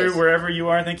 Andrew, Always. wherever you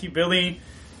are, thank you. Billy,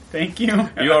 thank you.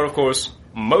 You are, of course,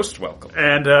 most welcome.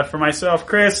 And for myself,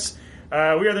 Chris, we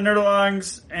are the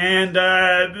Nerdalogs, and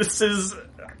this is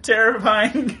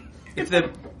terrifying. If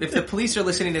the police are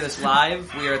listening to this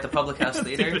live, we are at the Public House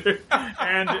Theater.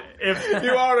 And if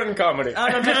You are in comedy. Oh,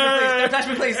 don't touch me, please. Don't touch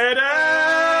me, please. And,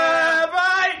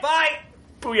 bye! Bye!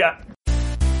 Booyah!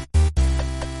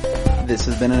 This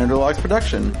has been a Nerdalogs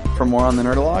production. For more on the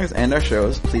Nerdalogs and our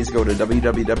shows, please go to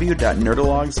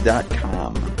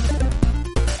www.nerdalogs.com.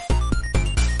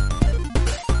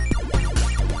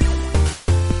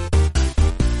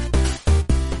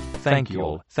 Thank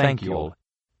you.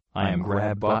 I am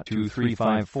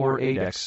GrabBot23548X.